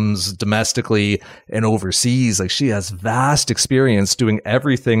 systems domestically and overseas. Like, she has vast experience doing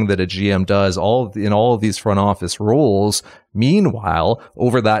everything that a GM does, in all of these front office roles. Meanwhile,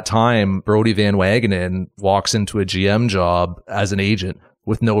 over that time, Brodie Van Wagenen walks into a GM job as an agent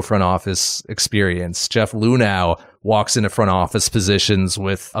with no front office experience. Jeff Lunau walks into front office positions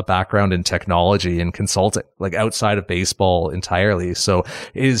with a background in technology and consulting, like outside of baseball entirely. So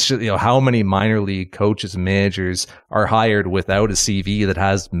it is, how many minor league coaches and managers are hired without a CV that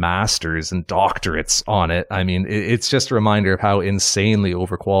has masters and doctorates on it? I mean, it's just a reminder of how insanely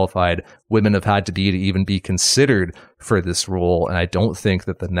overqualified women have had to even be considered for this role. And I don't think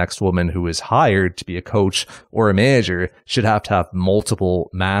that the next woman who is hired to be a coach or a manager should have to have multiple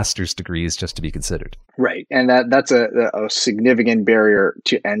master's degrees just to be considered. Right. And that's a significant barrier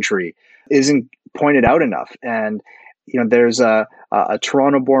to entry, isn't pointed out enough. And, there's a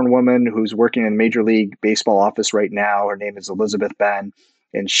Toronto-born woman who's working in Major League Baseball office right now. Her name is Elizabeth Ben,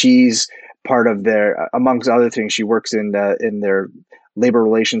 and she's part of their, amongst other things, she works in their labor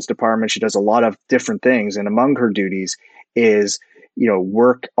relations department. She does a lot of different things. And among her duties is,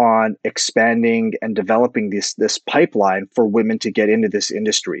 work on expanding and developing this pipeline for women to get into this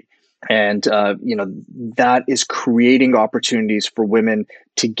industry. And, that is creating opportunities for women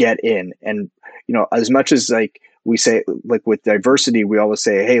to get in. And, as much as like we say, like with diversity, we always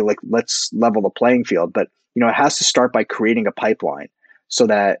say, hey, like, let's level the playing field. But, it has to start by creating a pipeline so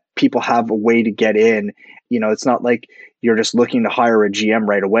that people have a way to get in. It's not like you're just looking to hire a GM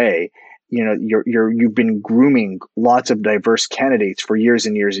right away. You've been grooming lots of diverse candidates for years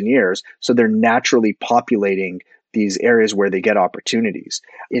and years and years. So they're naturally populating these areas where they get opportunities.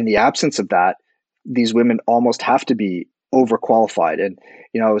 In the absence of that, these women almost have to be overqualified. And,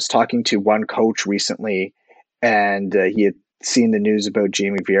 I was talking to one coach recently, and he had seen the news about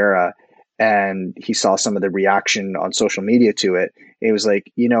Jamie Vieira, and he saw some of the reaction on social media to it. It was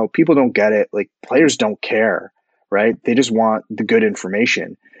like, people don't get it. Like, players don't care, right? They just want the good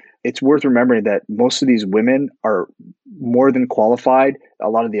information. It's worth remembering that most of these women are more than qualified. A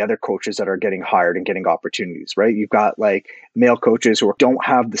lot of the other coaches that are getting hired and getting opportunities, right? You've got like male coaches who don't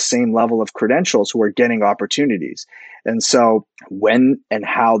have the same level of credentials who are getting opportunities. And so when and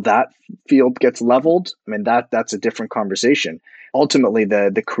how that field gets leveled, I mean, that's a different conversation. Ultimately,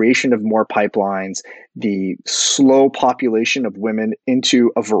 the creation of more pipelines, the slow population of women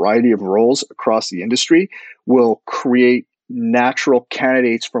into a variety of roles across the industry will create natural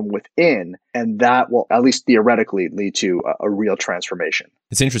candidates from within, and that will at least theoretically lead to a real transformation.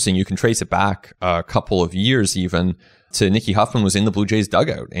 It's interesting. You can trace it back a couple of years even to Nikki Huffman was in the Blue Jays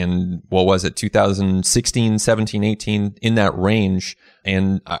dugout, and what was it, 2016, 17, 18, in that range.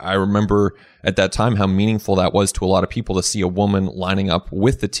 And I remember at that time how meaningful that was to a lot of people to see a woman lining up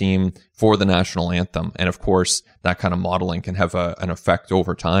with the team for the national anthem. And of course, that kind of modeling can have an effect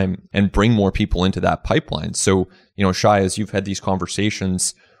over time and bring more people into that pipeline. So, Shai, as you've had these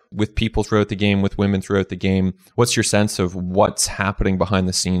conversations with people throughout the game, with women throughout the game, what's your sense of what's happening behind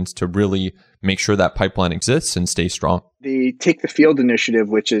the scenes to really make sure that pipeline exists and stay strong? The Take the Field initiative,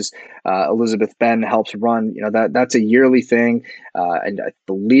 which is Elizabeth Benn helps run, that's a yearly thing. And I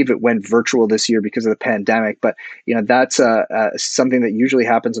believe it went virtual this year because of the pandemic. But, that's something that usually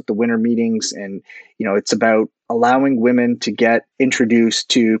happens at the winter meetings. And, it's about allowing women to get introduced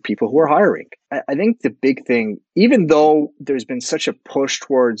to people who are hiring. I think the big thing, even though there's been such a push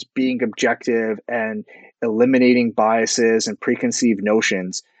towards being objective and eliminating biases and preconceived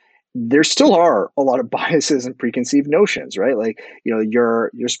notions, there still are a lot of biases and preconceived notions, right? Like,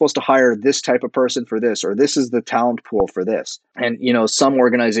 you're supposed to hire this type of person for this, or this is the talent pool for this. And, some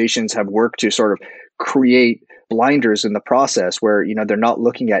organizations have worked to sort of create blinders in the process where, they're not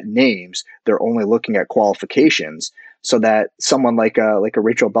looking at names, they're only looking at qualifications, so that someone like a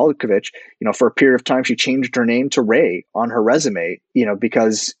Rachel Belkovich, for a period of time, she changed her name to Ray on her resume,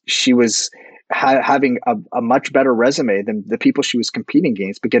 because she was having a much better resume than the people she was competing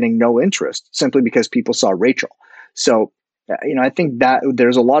against, but getting no interest simply because people saw Rachel. So, I think that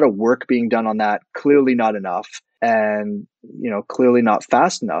there's a lot of work being done on that. Clearly not enough, and, clearly not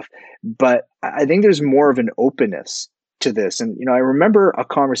fast enough. But I think there's more of an openness to this. And, I remember a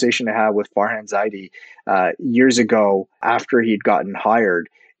conversation I had with Farhan Zaidi years ago after he'd gotten hired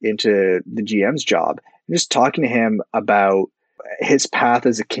into the GM's job, just talking to him about his path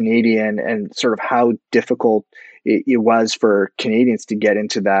as a Canadian and sort of how difficult it was for Canadians to get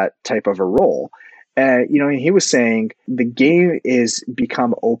into that type of a role. He was saying the game is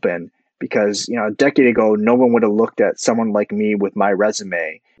become open because, a decade ago, no one would have looked at someone like me with my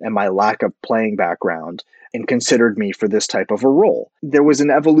resume and my lack of playing background and considered me for this type of a role. There was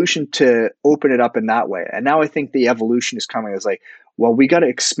an evolution to open it up in that way. And now I think the evolution is coming as like, well, we got to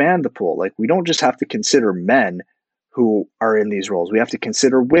expand the pool. Like, we don't just have to consider men who are in these roles. We have to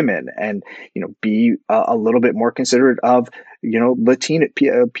consider women and, be a little bit more considerate of, Latino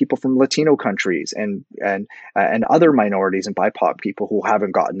people from Latino countries and other minorities and BIPOC people who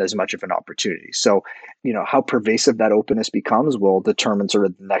haven't gotten as much of an opportunity. So, how pervasive that openness becomes will determine sort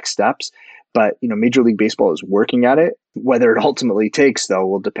of the next steps. But, Major League Baseball is working at it. Whether it ultimately takes, though,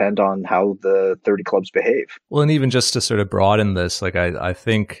 will depend on how the 30 clubs behave. Well, and even just to sort of broaden this, like I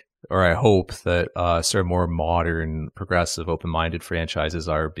think, or I hope that sort of more modern, progressive, open-minded franchises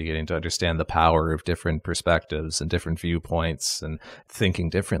are beginning to understand the power of different perspectives and different viewpoints and thinking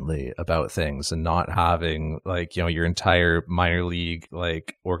differently about things, and not having like, your entire minor league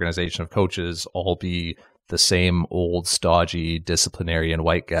like organization of coaches all be the same old stodgy disciplinarian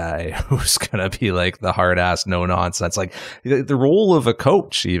white guy who's gonna be like the hard ass no nonsense. Like the role of a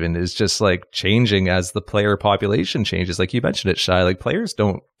coach even is just like changing as the player population changes. Like you mentioned it, Shai, like players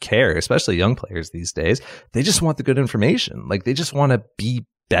don't care, especially young players these days. They just want the good information. Like they just want to be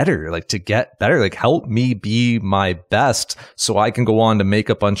better, like to get better, like help me be my best so I can go on to make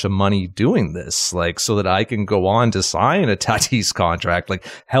a bunch of money doing this, like so that I can go on to sign a Tatis contract, like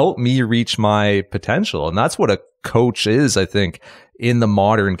help me reach my potential. And that's what a coach is, I think, in the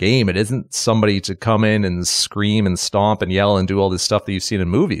modern game. It isn't somebody to come in and scream and stomp and yell and do all this stuff that you've seen in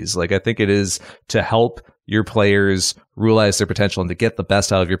movies. Like I think it is to help your players realize their potential and to get the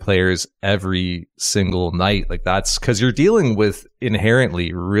best out of your players every single night. Like that's because you're dealing with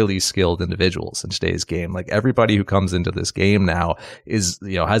inherently really skilled individuals in today's game. Like everybody who comes into this game now is,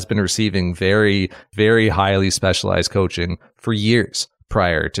 has been receiving very, very highly specialized coaching for years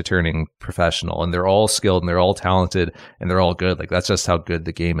prior to turning professional, and they're all skilled and they're all talented and they're all good. Like that's just how good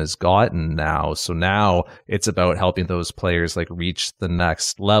the game has gotten now. So now it's about helping those players like reach the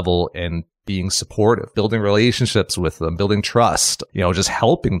next level and being supportive, building relationships with them, building trust, just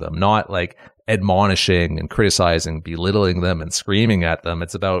helping them, not like admonishing and criticizing, belittling them and screaming at them.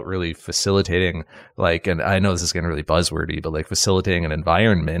 It's about really facilitating, and I know this is getting really buzzwordy, but like facilitating an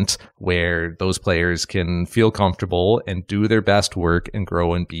environment where those players can feel comfortable and do their best work and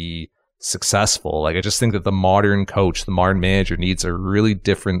grow and be successful. Like I just think that the modern coach, the modern manager needs a really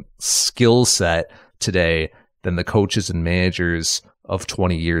different skill set today than the coaches and managers of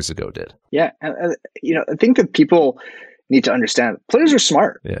 20 years ago did. Yeah. And, I think that people need to understand players are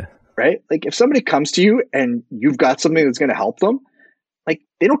smart. Yeah. Right? Like if somebody comes to you and you've got something that's going to help them, like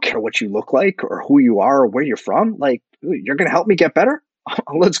they don't care what you look like or who you are or where you're from. Like you're going to help me get better.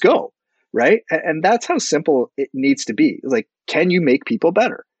 Let's go. Right. And that's how simple it needs to be. Like, can you make people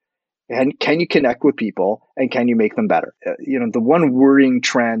better? And can you connect with people and can you make them better? The one worrying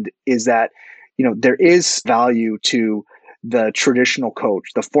trend is that, there is value to the traditional coach,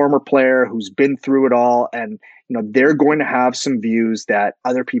 the former player who's been through it all. And, they're going to have some views that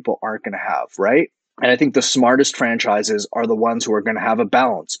other people aren't going to have. Right. And I think the smartest franchises are the ones who are going to have a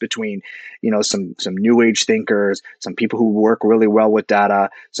balance between, some new age thinkers, some people who work really well with data,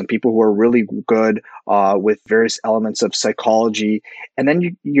 some people who are really good with various elements of psychology. And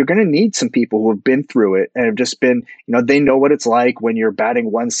then you're going to need some people who have been through it and have just been, they know what it's like when you're batting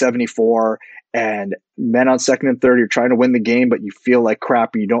 174 and men on second and third, you're trying to win the game, but you feel like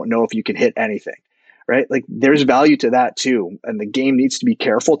crap. You don't know if you can hit anything. Right? Like there's value to that too. And the game needs to be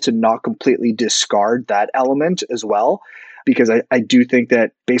careful to not completely discard that element as well. Because I do think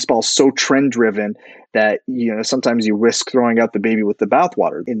that baseball is so trend driven that, sometimes you risk throwing out the baby with the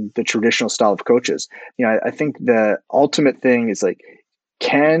bathwater in the traditional style of coaches. I think the ultimate thing is like,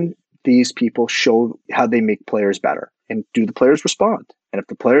 can these people show how they make players better? And do the players respond? And if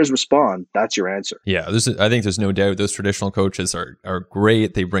the players respond, that's your answer. Yeah, I think there's no doubt those traditional coaches are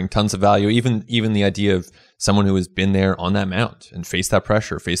great. They bring tons of value. Even the idea of someone who has been there on that mound and faced that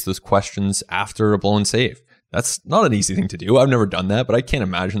pressure, faced those questions after a blown save. That's not an easy thing to do. I've never done that, but I can't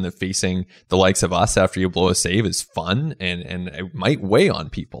imagine that facing the likes of us after you blow a save is fun and it might weigh on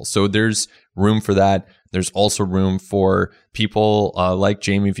people. So there's room for that. There's also room for people like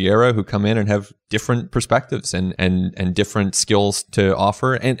Jamie Vieira who come in and have different perspectives and different skills to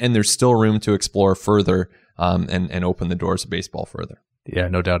offer. And there's still room to explore further and open the doors of baseball further. Yeah,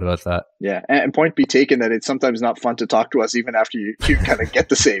 no doubt about that. Yeah, and point be taken that it's sometimes not fun to talk to us even after you kind of get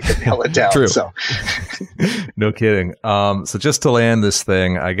the save and nail it down. True. So. No kidding. So just to land this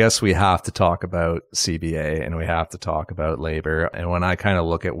thing, I guess we have to talk about CBA and we have to talk about labor. And when I kind of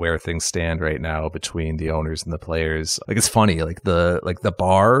look at where things stand right now between the owners and the players, like it's funny, like the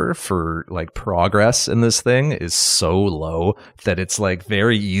bar for like progress in this thing is so low that it's like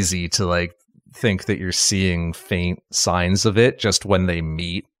very easy to like think that you're seeing faint signs of it just when they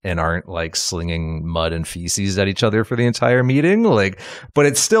meet and aren't like slinging mud and feces at each other for the entire meeting. But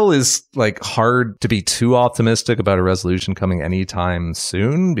it still is like hard to be too optimistic about a resolution coming anytime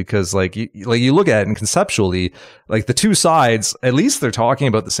soon because you look at it and conceptually, like the two sides, at least they're talking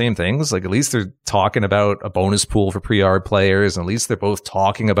about the same things. Like at least they're talking about a bonus pool for pre-arb players. And at least they're both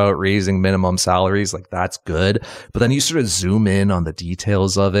talking about raising minimum salaries. Like that's good. But then you sort of zoom in on the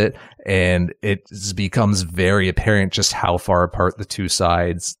details of it and it becomes very apparent just how far apart the two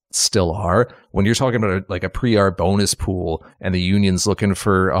sides still are. When you're talking about a pre-arb bonus pool and the union's looking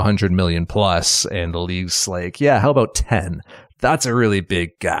for 100 million plus and the league's like, yeah, how about 10? That's a really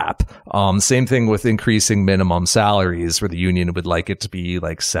big gap. Same thing with increasing minimum salaries where the union would like it to be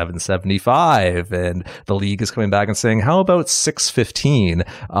like 775 and the league is coming back and saying, how about 615,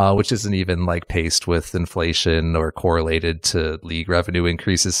 which isn't even like paced with inflation or correlated to league revenue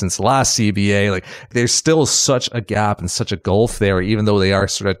increases since the last CBA. Like there's still such a gap and such a gulf there, even though they are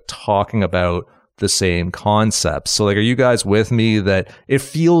sort of talking about the same concepts. So like, are you guys with me that it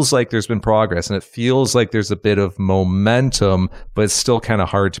feels like there's been progress and it feels like there's a bit of momentum, but it's still kind of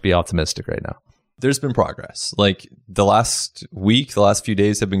hard to be optimistic right now? There's been progress. Like the last week, the last few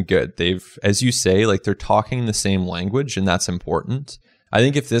days have been good. They've, as you say, like they're talking the same language and that's important. I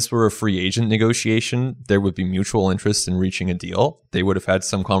think if this were a free agent negotiation, there would be mutual interest in reaching a deal. They would have had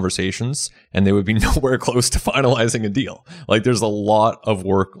some conversations and they would be nowhere close to finalizing a deal. Like there's a lot of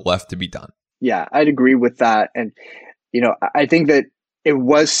work left to be done. Yeah, I'd agree with that. And, I think that it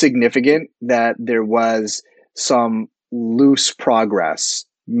was significant that there was some loose progress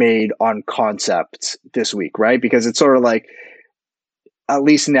made on concepts this week, right? Because it's sort of like, at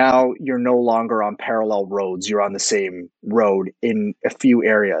least now you're no longer on parallel roads. You're on the same road in a few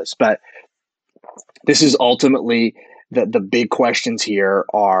areas. But this is ultimately the big questions here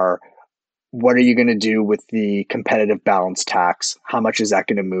are, what are you going to do with the competitive balance tax? How much is that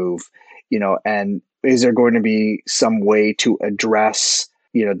going to move? And is there going to be some way to address,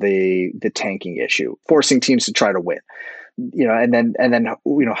 the tanking issue, forcing teams to try to win? And then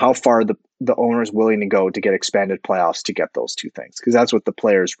how far the owner is willing to go to get expanded playoffs to get those two things, because that's what the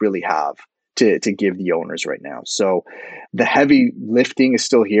players really have to give the owners right now. So the heavy lifting is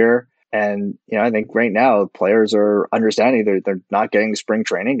still here. And, I think right now players are understanding they're not getting spring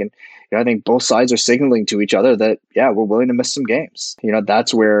training. And, I think both sides are signaling to each other that, we're willing to miss some games.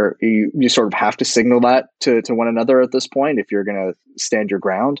 That's where you sort of have to signal that to one another at this point if you're going to stand your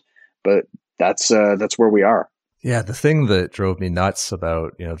ground. But that's where we are. Yeah, the thing that drove me nuts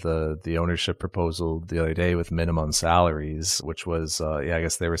about, the ownership proposal the other day with minimum salaries, which was, I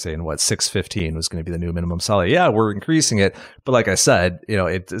guess they were saying $615 was going to be the new minimum salary. Yeah, we're increasing it, but like I said,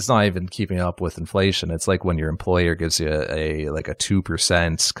 it's not even keeping up with inflation. It's like when your employer gives you a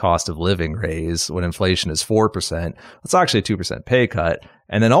 2% cost of living raise when inflation is 4%. It's actually a 2% pay cut.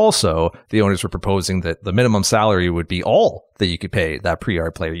 And then also the owners were proposing that the minimum salary would be all that you could pay that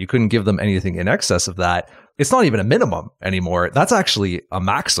pre-art player. You couldn't give them anything in excess of that. It's not even a minimum anymore. That's actually a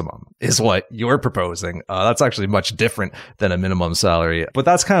maximum is what you're proposing. That's actually much different than a minimum salary. But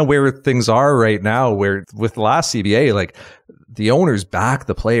that's kind of where things are right now, where with the last CBA, like the owners back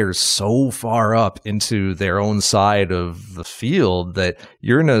the players so far up into their own side of the field that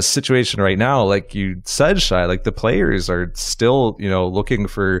you're in a situation right now, like you said, Shai, like the players are still, looking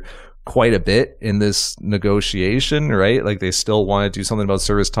for quite a bit in this negotiation, right? Like they still want to do something about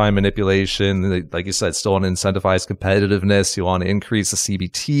service time manipulation. They, like you said, still want to incentivize competitiveness. You want to increase the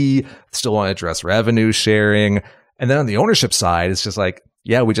CBT, still want to address revenue sharing. And then on the ownership side, it's just like,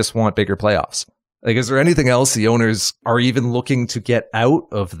 we just want bigger playoffs. Like, is there anything else the owners are even looking to get out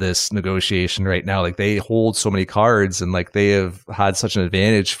of this negotiation right now? Like they hold so many cards and like they have had such an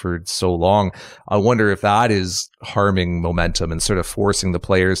advantage for so long. I wonder if that is harming momentum and sort of forcing the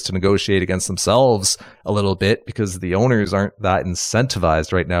players to negotiate against themselves a little bit because the owners aren't that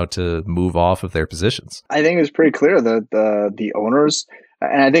incentivized right now to move off of their positions. I think it's pretty clear that the owners,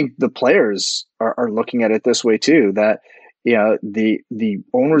 and I think the players are looking at it this way too, that the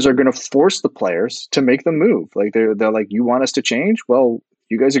owners are going to force the players to make them move. Like they're like, you want us to change? Well,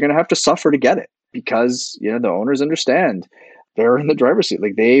 you guys are going to have to suffer to get it, because the owners understand they're in the driver's seat.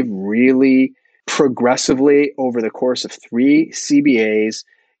 Like they've really progressively over the course of 3 CBAs,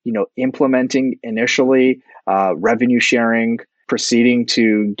 implementing initially revenue sharing, proceeding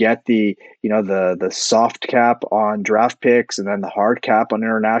to get the soft cap on draft picks and then the hard cap on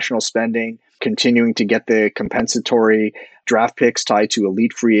international spending, continuing to get the compensatory draft picks tied to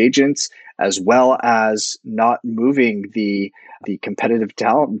elite free agents, as well as not moving the competitive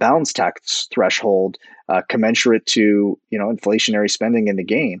balance tax threshold commensurate to inflationary spending in the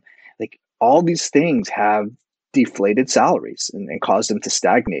game. Like all these things have deflated salaries and caused them to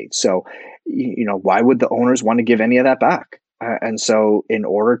stagnate. So, why would the owners want to give any of that back? And so in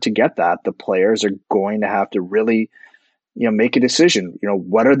order to get that, the players are going to have to really make a decision.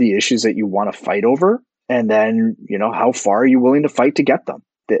 What are the issues that you want to fight over? And then, how far are you willing to fight to get them?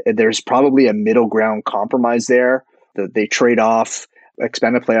 There's probably a middle ground compromise there that they trade off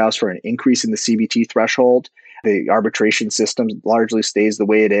expanded playoffs for an increase in the CBT threshold. The arbitration system largely stays the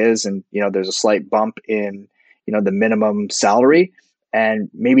way it is. And, there's a slight bump in, the minimum salary. And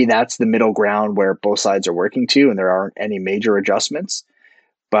maybe that's the middle ground where both sides are working to, and there aren't any major adjustments.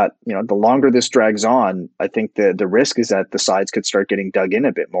 But, the longer this drags on, I think the risk is that the sides could start getting dug in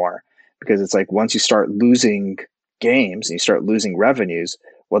a bit more, because it's like once you start losing games and you start losing revenues,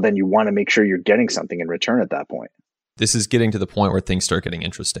 well, then you want to make sure you're getting something in return at that point. This is getting to the point where things start getting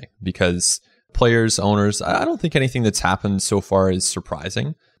interesting because players, owners, I don't think anything that's happened so far is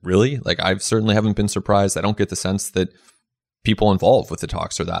surprising, really. Like I certainly haven't been surprised. I don't get the sense that people involved with the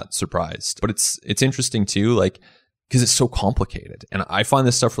talks are that surprised. But it's interesting too, like, because it's so complicated. And I find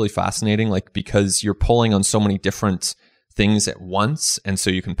this stuff really fascinating, like, because you're pulling on so many different things at once. And so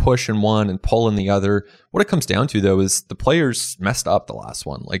you can push in one and pull in the other. What it comes down to, though, is the players messed up the last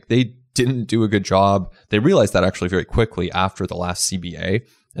one. Like, they didn't do a good job. They realized that actually very quickly after the last CBA.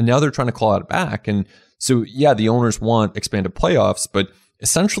 And now they're trying to claw it back. And so, yeah, the owners want expanded playoffs, but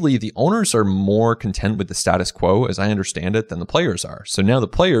essentially the owners are more content with the status quo, as I understand it, than the players are. So now the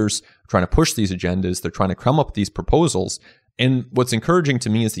players are trying to push these agendas. They're trying to come up with these proposals. And what's encouraging to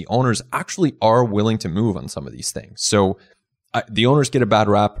me is the owners actually are willing to move on some of these things. So the owners get a bad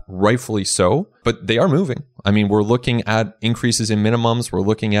rap, rightfully so, but they are moving. I mean, we're looking at increases in minimums. We're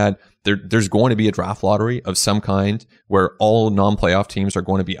looking at there's going to be a draft lottery of some kind where all non-playoff teams are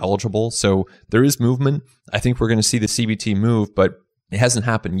going to be eligible. So there is movement. I think we're going to see the CBT move, but it hasn't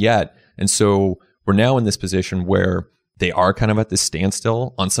happened yet. And so we're now in this position where they are kind of at this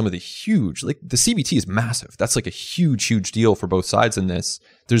standstill on some of the huge, like the CBT is massive. That's like a huge, huge deal for both sides in this.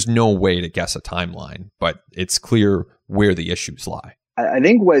 There's no way to guess a timeline, but it's clear where the issues lie. I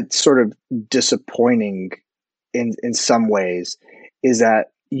think what's sort of disappointing in some ways is that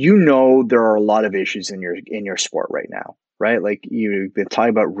there are a lot of issues in your sport right now, right? Like you've been talking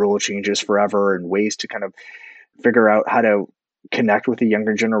about rule changes forever and ways to kind of figure out how to connect with the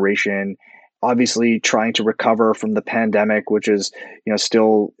younger generation. Obviously trying to recover from the pandemic, which is,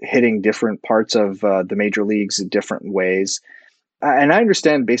 still hitting different parts of the major leagues in different ways. And I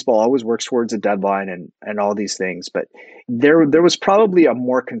understand baseball always works towards a deadline and all these things, but there was probably a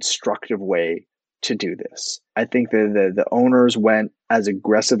more constructive way to do this. I think the owners went as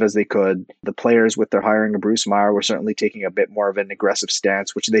aggressive as they could. The players, with their hiring of Bruce Meyer, were certainly taking a bit more of an aggressive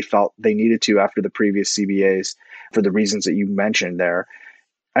stance, which they felt they needed to after the previous CBAs for the reasons that you mentioned there.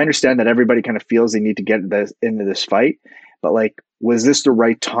 I understand that everybody kind of feels they need to get into this fight, but was this the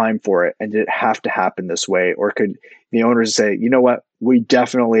right time for it? And did it have to happen this way? Or could the owners say, you know what, we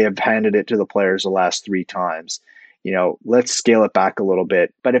definitely have handed it to the players the last 3 times. Let's scale it back a little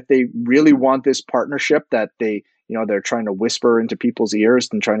bit. But if they really want this partnership that they're trying to whisper into people's ears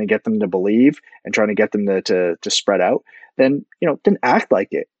and trying to get them to believe and trying to get them to spread out, then act like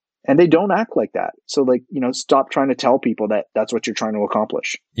it. And they don't act like that. So stop trying to tell people that that's what you're trying to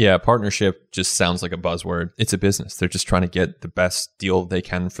accomplish. Yeah, partnership just sounds like a buzzword. It's a business. They're just trying to get the best deal they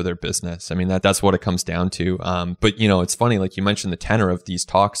can for their business. I mean, that's what it comes down to. But it's funny, like you mentioned the tenor of these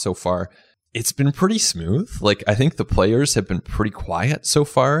talks so far. It's been pretty smooth. Like I think the players have been pretty quiet so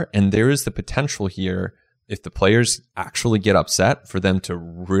far. And there is the potential here, if the players actually get upset, for them to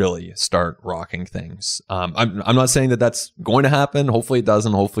really start rocking things. I'm not saying that that's going to happen. Hopefully it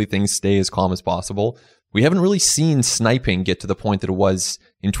doesn't. Hopefully things stay as calm as possible. We haven't really seen sniping get to the point that it was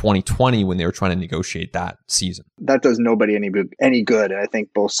in 2020 when they were trying to negotiate that season. That does nobody any good. And I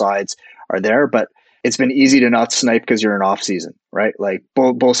think both sides are there, but it's been easy to not snipe because you're in off season, right? Like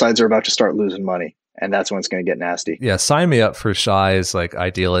both sides are about to start losing money. And that's when it's going to get nasty. Yeah, sign me up for Shai's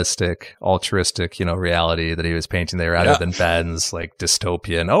idealistic, altruistic, reality that he was painting there, rather than Ben's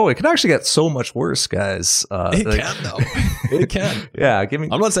dystopian. Oh, it can actually get so much worse, guys. It can though. It can. Yeah, give me.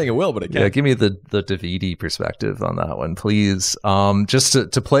 I'm not saying it will, but it can. Yeah, give me the Davidi perspective on that one, please. Just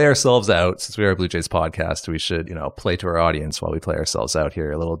to play ourselves out, since we are a Blue Jays podcast, we should play to our audience while we play ourselves out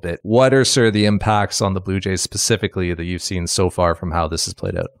here a little bit. What are sort of the impacts on the Blue Jays specifically that you've seen so far from how this has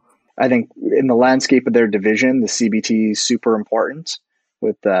played out? I think in the landscape of their division, the CBT is super important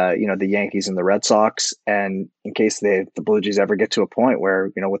with the Yankees and the Red Sox. And in case the Blue Jays ever get to a point where,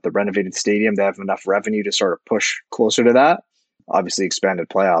 with the renovated stadium, they have enough revenue to sort of push closer to that, obviously expanded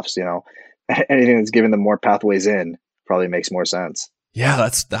playoffs, anything that's giving them more pathways in probably makes more sense. Yeah,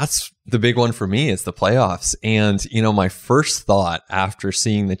 that's the big one for me is the playoffs. And, my first thought after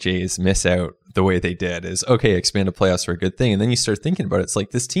seeing the Jays miss out the way they did is, okay, expanded playoffs are a good thing. And then you start thinking about it. It's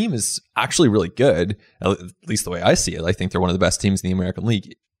like, this team is actually really good, at least the way I see it. I think they're one of the best teams in the American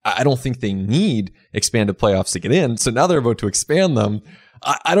League. I don't think they need expanded playoffs to get in. So now they're about to expand them.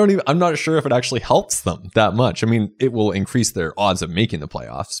 I'm not sure if it actually helps them that much. I mean, it will increase their odds of making the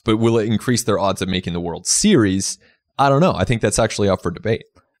playoffs, but will it increase their odds of making the World Series? I don't know. I think that's actually up for debate.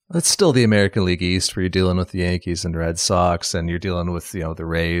 It's still the American League East, where you're dealing with the Yankees and Red Sox, and you're dealing with, the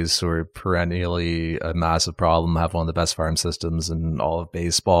Rays, who are perennially a massive problem, have one of the best farm systems in all of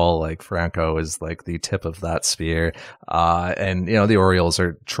baseball. Franco is the tip of that sphere. And, the Orioles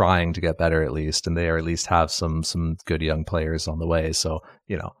are trying to get better at least, and they at least have some good young players on the way. So,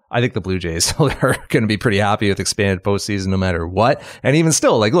 I think the Blue Jays are going to be pretty happy with expanded postseason no matter what. And even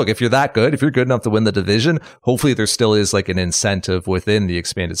still, look, if you're that good, if you're good enough to win the division, hopefully there still is an incentive within the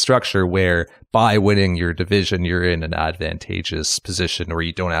expanded structure where by winning your division, you're in an advantageous position where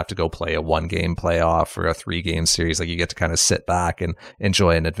you don't have to go play a 1-game playoff or a 3-game series. You get to kind of sit back and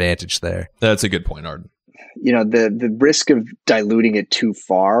enjoy an advantage there. That's a good point, Arden. The risk of diluting it too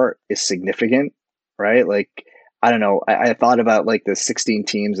far is significant, right? I don't know. I thought about the 16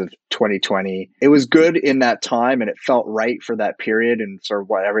 teams of 2020. It was good in that time and it felt right for that period and sort of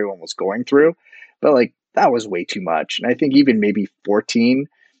what everyone was going through. But that was way too much. And I think even maybe 14,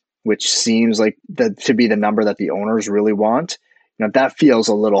 which seems to be the number that the owners really want, that feels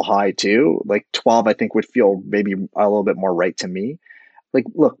a little high too. 12, I think would feel maybe a little bit more right to me.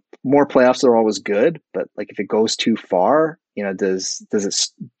 Look, more playoffs are always good, but if it goes too far, does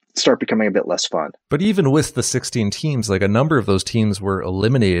it start becoming a bit less fun. But even with the 16 teams, like a number of those teams were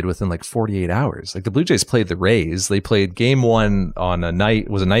eliminated within like 48 hours. Like the Blue Jays played the Rays. They played game 1 on a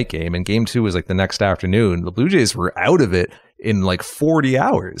night game, and game 2 was like the next afternoon. The Blue Jays were out of it in like 40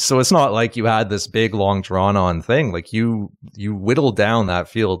 hours. So it's not like you had this big, long, drawn on thing. Like you whittled down that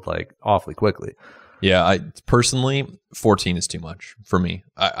field like awfully quickly. Yeah, I personally, 14 is too much for me.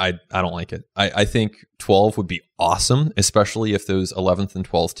 I don't like it. I think 12 would be awesome, especially if those 11th and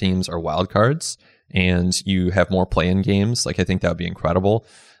 12th teams are wild cards and you have more play-in games. Like, I think that would be incredible.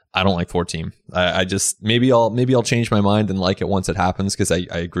 I don't like 14. I just maybe I'll change my mind and like it once it happens, because I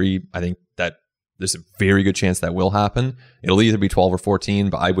agree. I think that there's a very good chance that will happen. It'll either be 12 or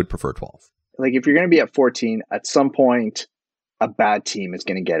 14, but I would prefer 12. Like, if you're going to be at 14, at some point, a bad team is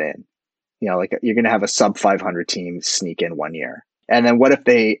going to get in. You know, like you're going to have a sub 500 team sneak in one year. And then what if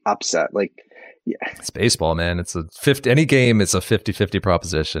they upset? Like, yeah. It's baseball, man. It's a 50, any game, it's a 50-50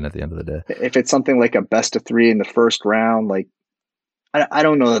 proposition at the end of the day. If it's something like a best of 3 in the first round, like, I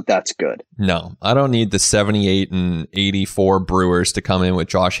don't know that that's good. No, I don't need the 78 and 84 Brewers to come in with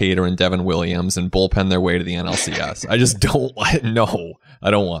Josh Hader and Devin Williams and bullpen their way to the NLCS. I just don't. No,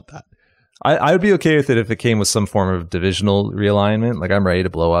 I don't want that. I would be okay with it if it came with some form of divisional realignment. Like, I'm ready to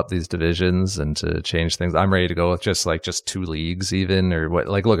blow up these divisions and to change things. I'm ready to go with just 2 leagues even, or what.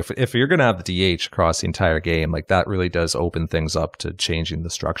 Like, look, if you're going to have the DH across the entire game, like that really does open things up to changing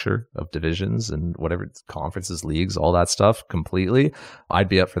the structure of divisions and whatever conferences, leagues, all that stuff completely. I'd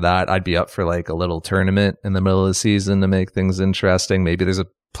be up for that. I'd be up for like a little tournament in the middle of the season to make things interesting. Maybe there's a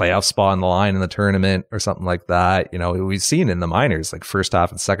playoff spot on the line in the tournament or something like that. You know, we've seen in the minors, like first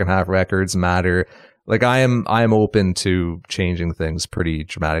half and second half records matter. Like, I am open to changing things pretty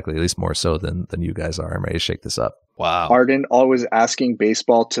dramatically, at least more so than you guys are. I'm ready to shake this up. Wow. Arden always asking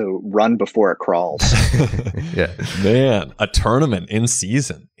baseball to run before it crawls. Yeah. Man, a tournament in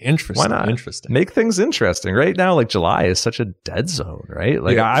season. Interesting. Why not? Interesting. Make things interesting. Right now, like, July is such a dead zone, right?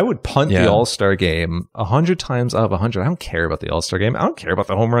 Like, I would punt the All-Star game 100 times out of 100. I don't care about the All-Star game. I don't care about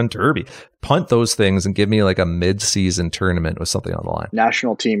the home run derby. Punt those things and give me like a mid-season tournament with something on the line.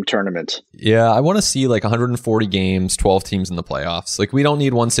 National team tournament. Yeah, I want to see like 140 games, 12 teams in the playoffs. Like, we don't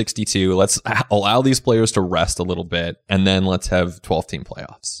need 162. Let's allow these players to rest a little bit, and then let's have 12-team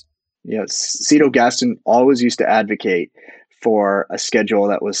playoffs. Yeah, Cito Gaston always used to advocate for a schedule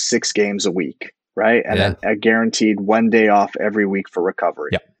that was 6 games a week, right? And a guaranteed 1 day off every week for recovery.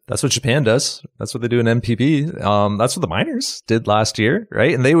 Yeah. That's what Japan does. That's what they do in MPB. That's what the minors did last year,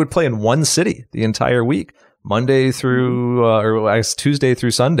 right? And they would play in one city the entire week, Monday through, or I guess Tuesday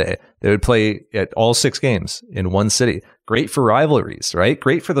through Sunday. They would play at all 6 games in one city. Great for rivalries, right?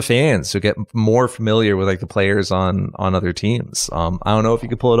 Great for the fans who get more familiar with like the players on other teams. I don't know if you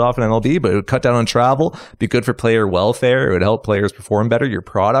could pull it off in MLB, but it would cut down on travel, be good for player welfare. It would help players perform better. Your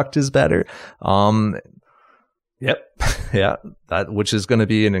product is better. Yep. Yeah. That, which is going to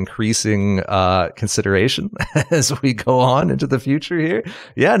be an increasing consideration as we go on into the future here.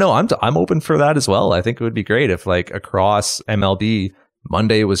 Yeah, no, I'm open for that as well. I think it would be great if like across MLB,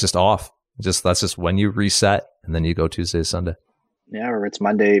 Monday was just off. That's just when you reset, and then you go Tuesday, Sunday. Yeah, or it's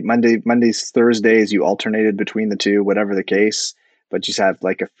Mondays, Thursdays, you alternated between the two, whatever the case, but just have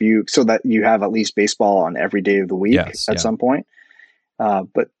like a few so that you have at least baseball on every day of the week at some point.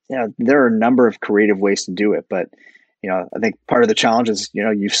 But you know, there are a number of creative ways to do it. But you know, I think part of the challenge is, you know,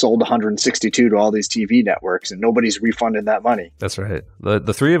 you've sold 162 to all these TV networks and nobody's refunded that money. That's right.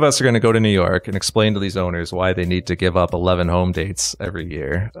 The 3 of us are going to go to New York and explain to these owners why they need to give up 11 home dates every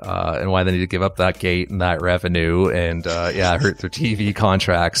year, and why they need to give up that gate and that revenue, and hurt their TV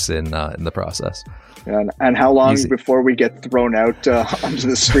contracts in the process. And how long before we get thrown out onto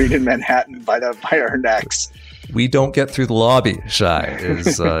the street in Manhattan by our necks? We don't get through the lobby, Shai,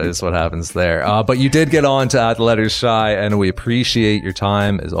 is what happens there. But you did get on to add the letters, Shai, and we appreciate your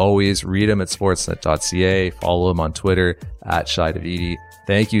time. As always, read him at sportsnet.ca. Follow him on Twitter at Shai Davidi.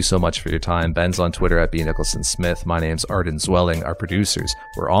 Thank you so much for your time. Ben's on Twitter at B. Nicholson Smith. My name's Arden Zwelling. Our producers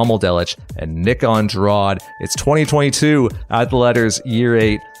were Amal Delich and Nick Andrade. It's 2022. Add the letters, year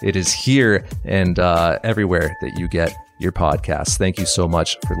 8. It is here and everywhere that you get your podcasts. Thank you so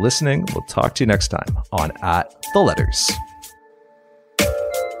much for listening. We'll talk to you next time on At the Letters.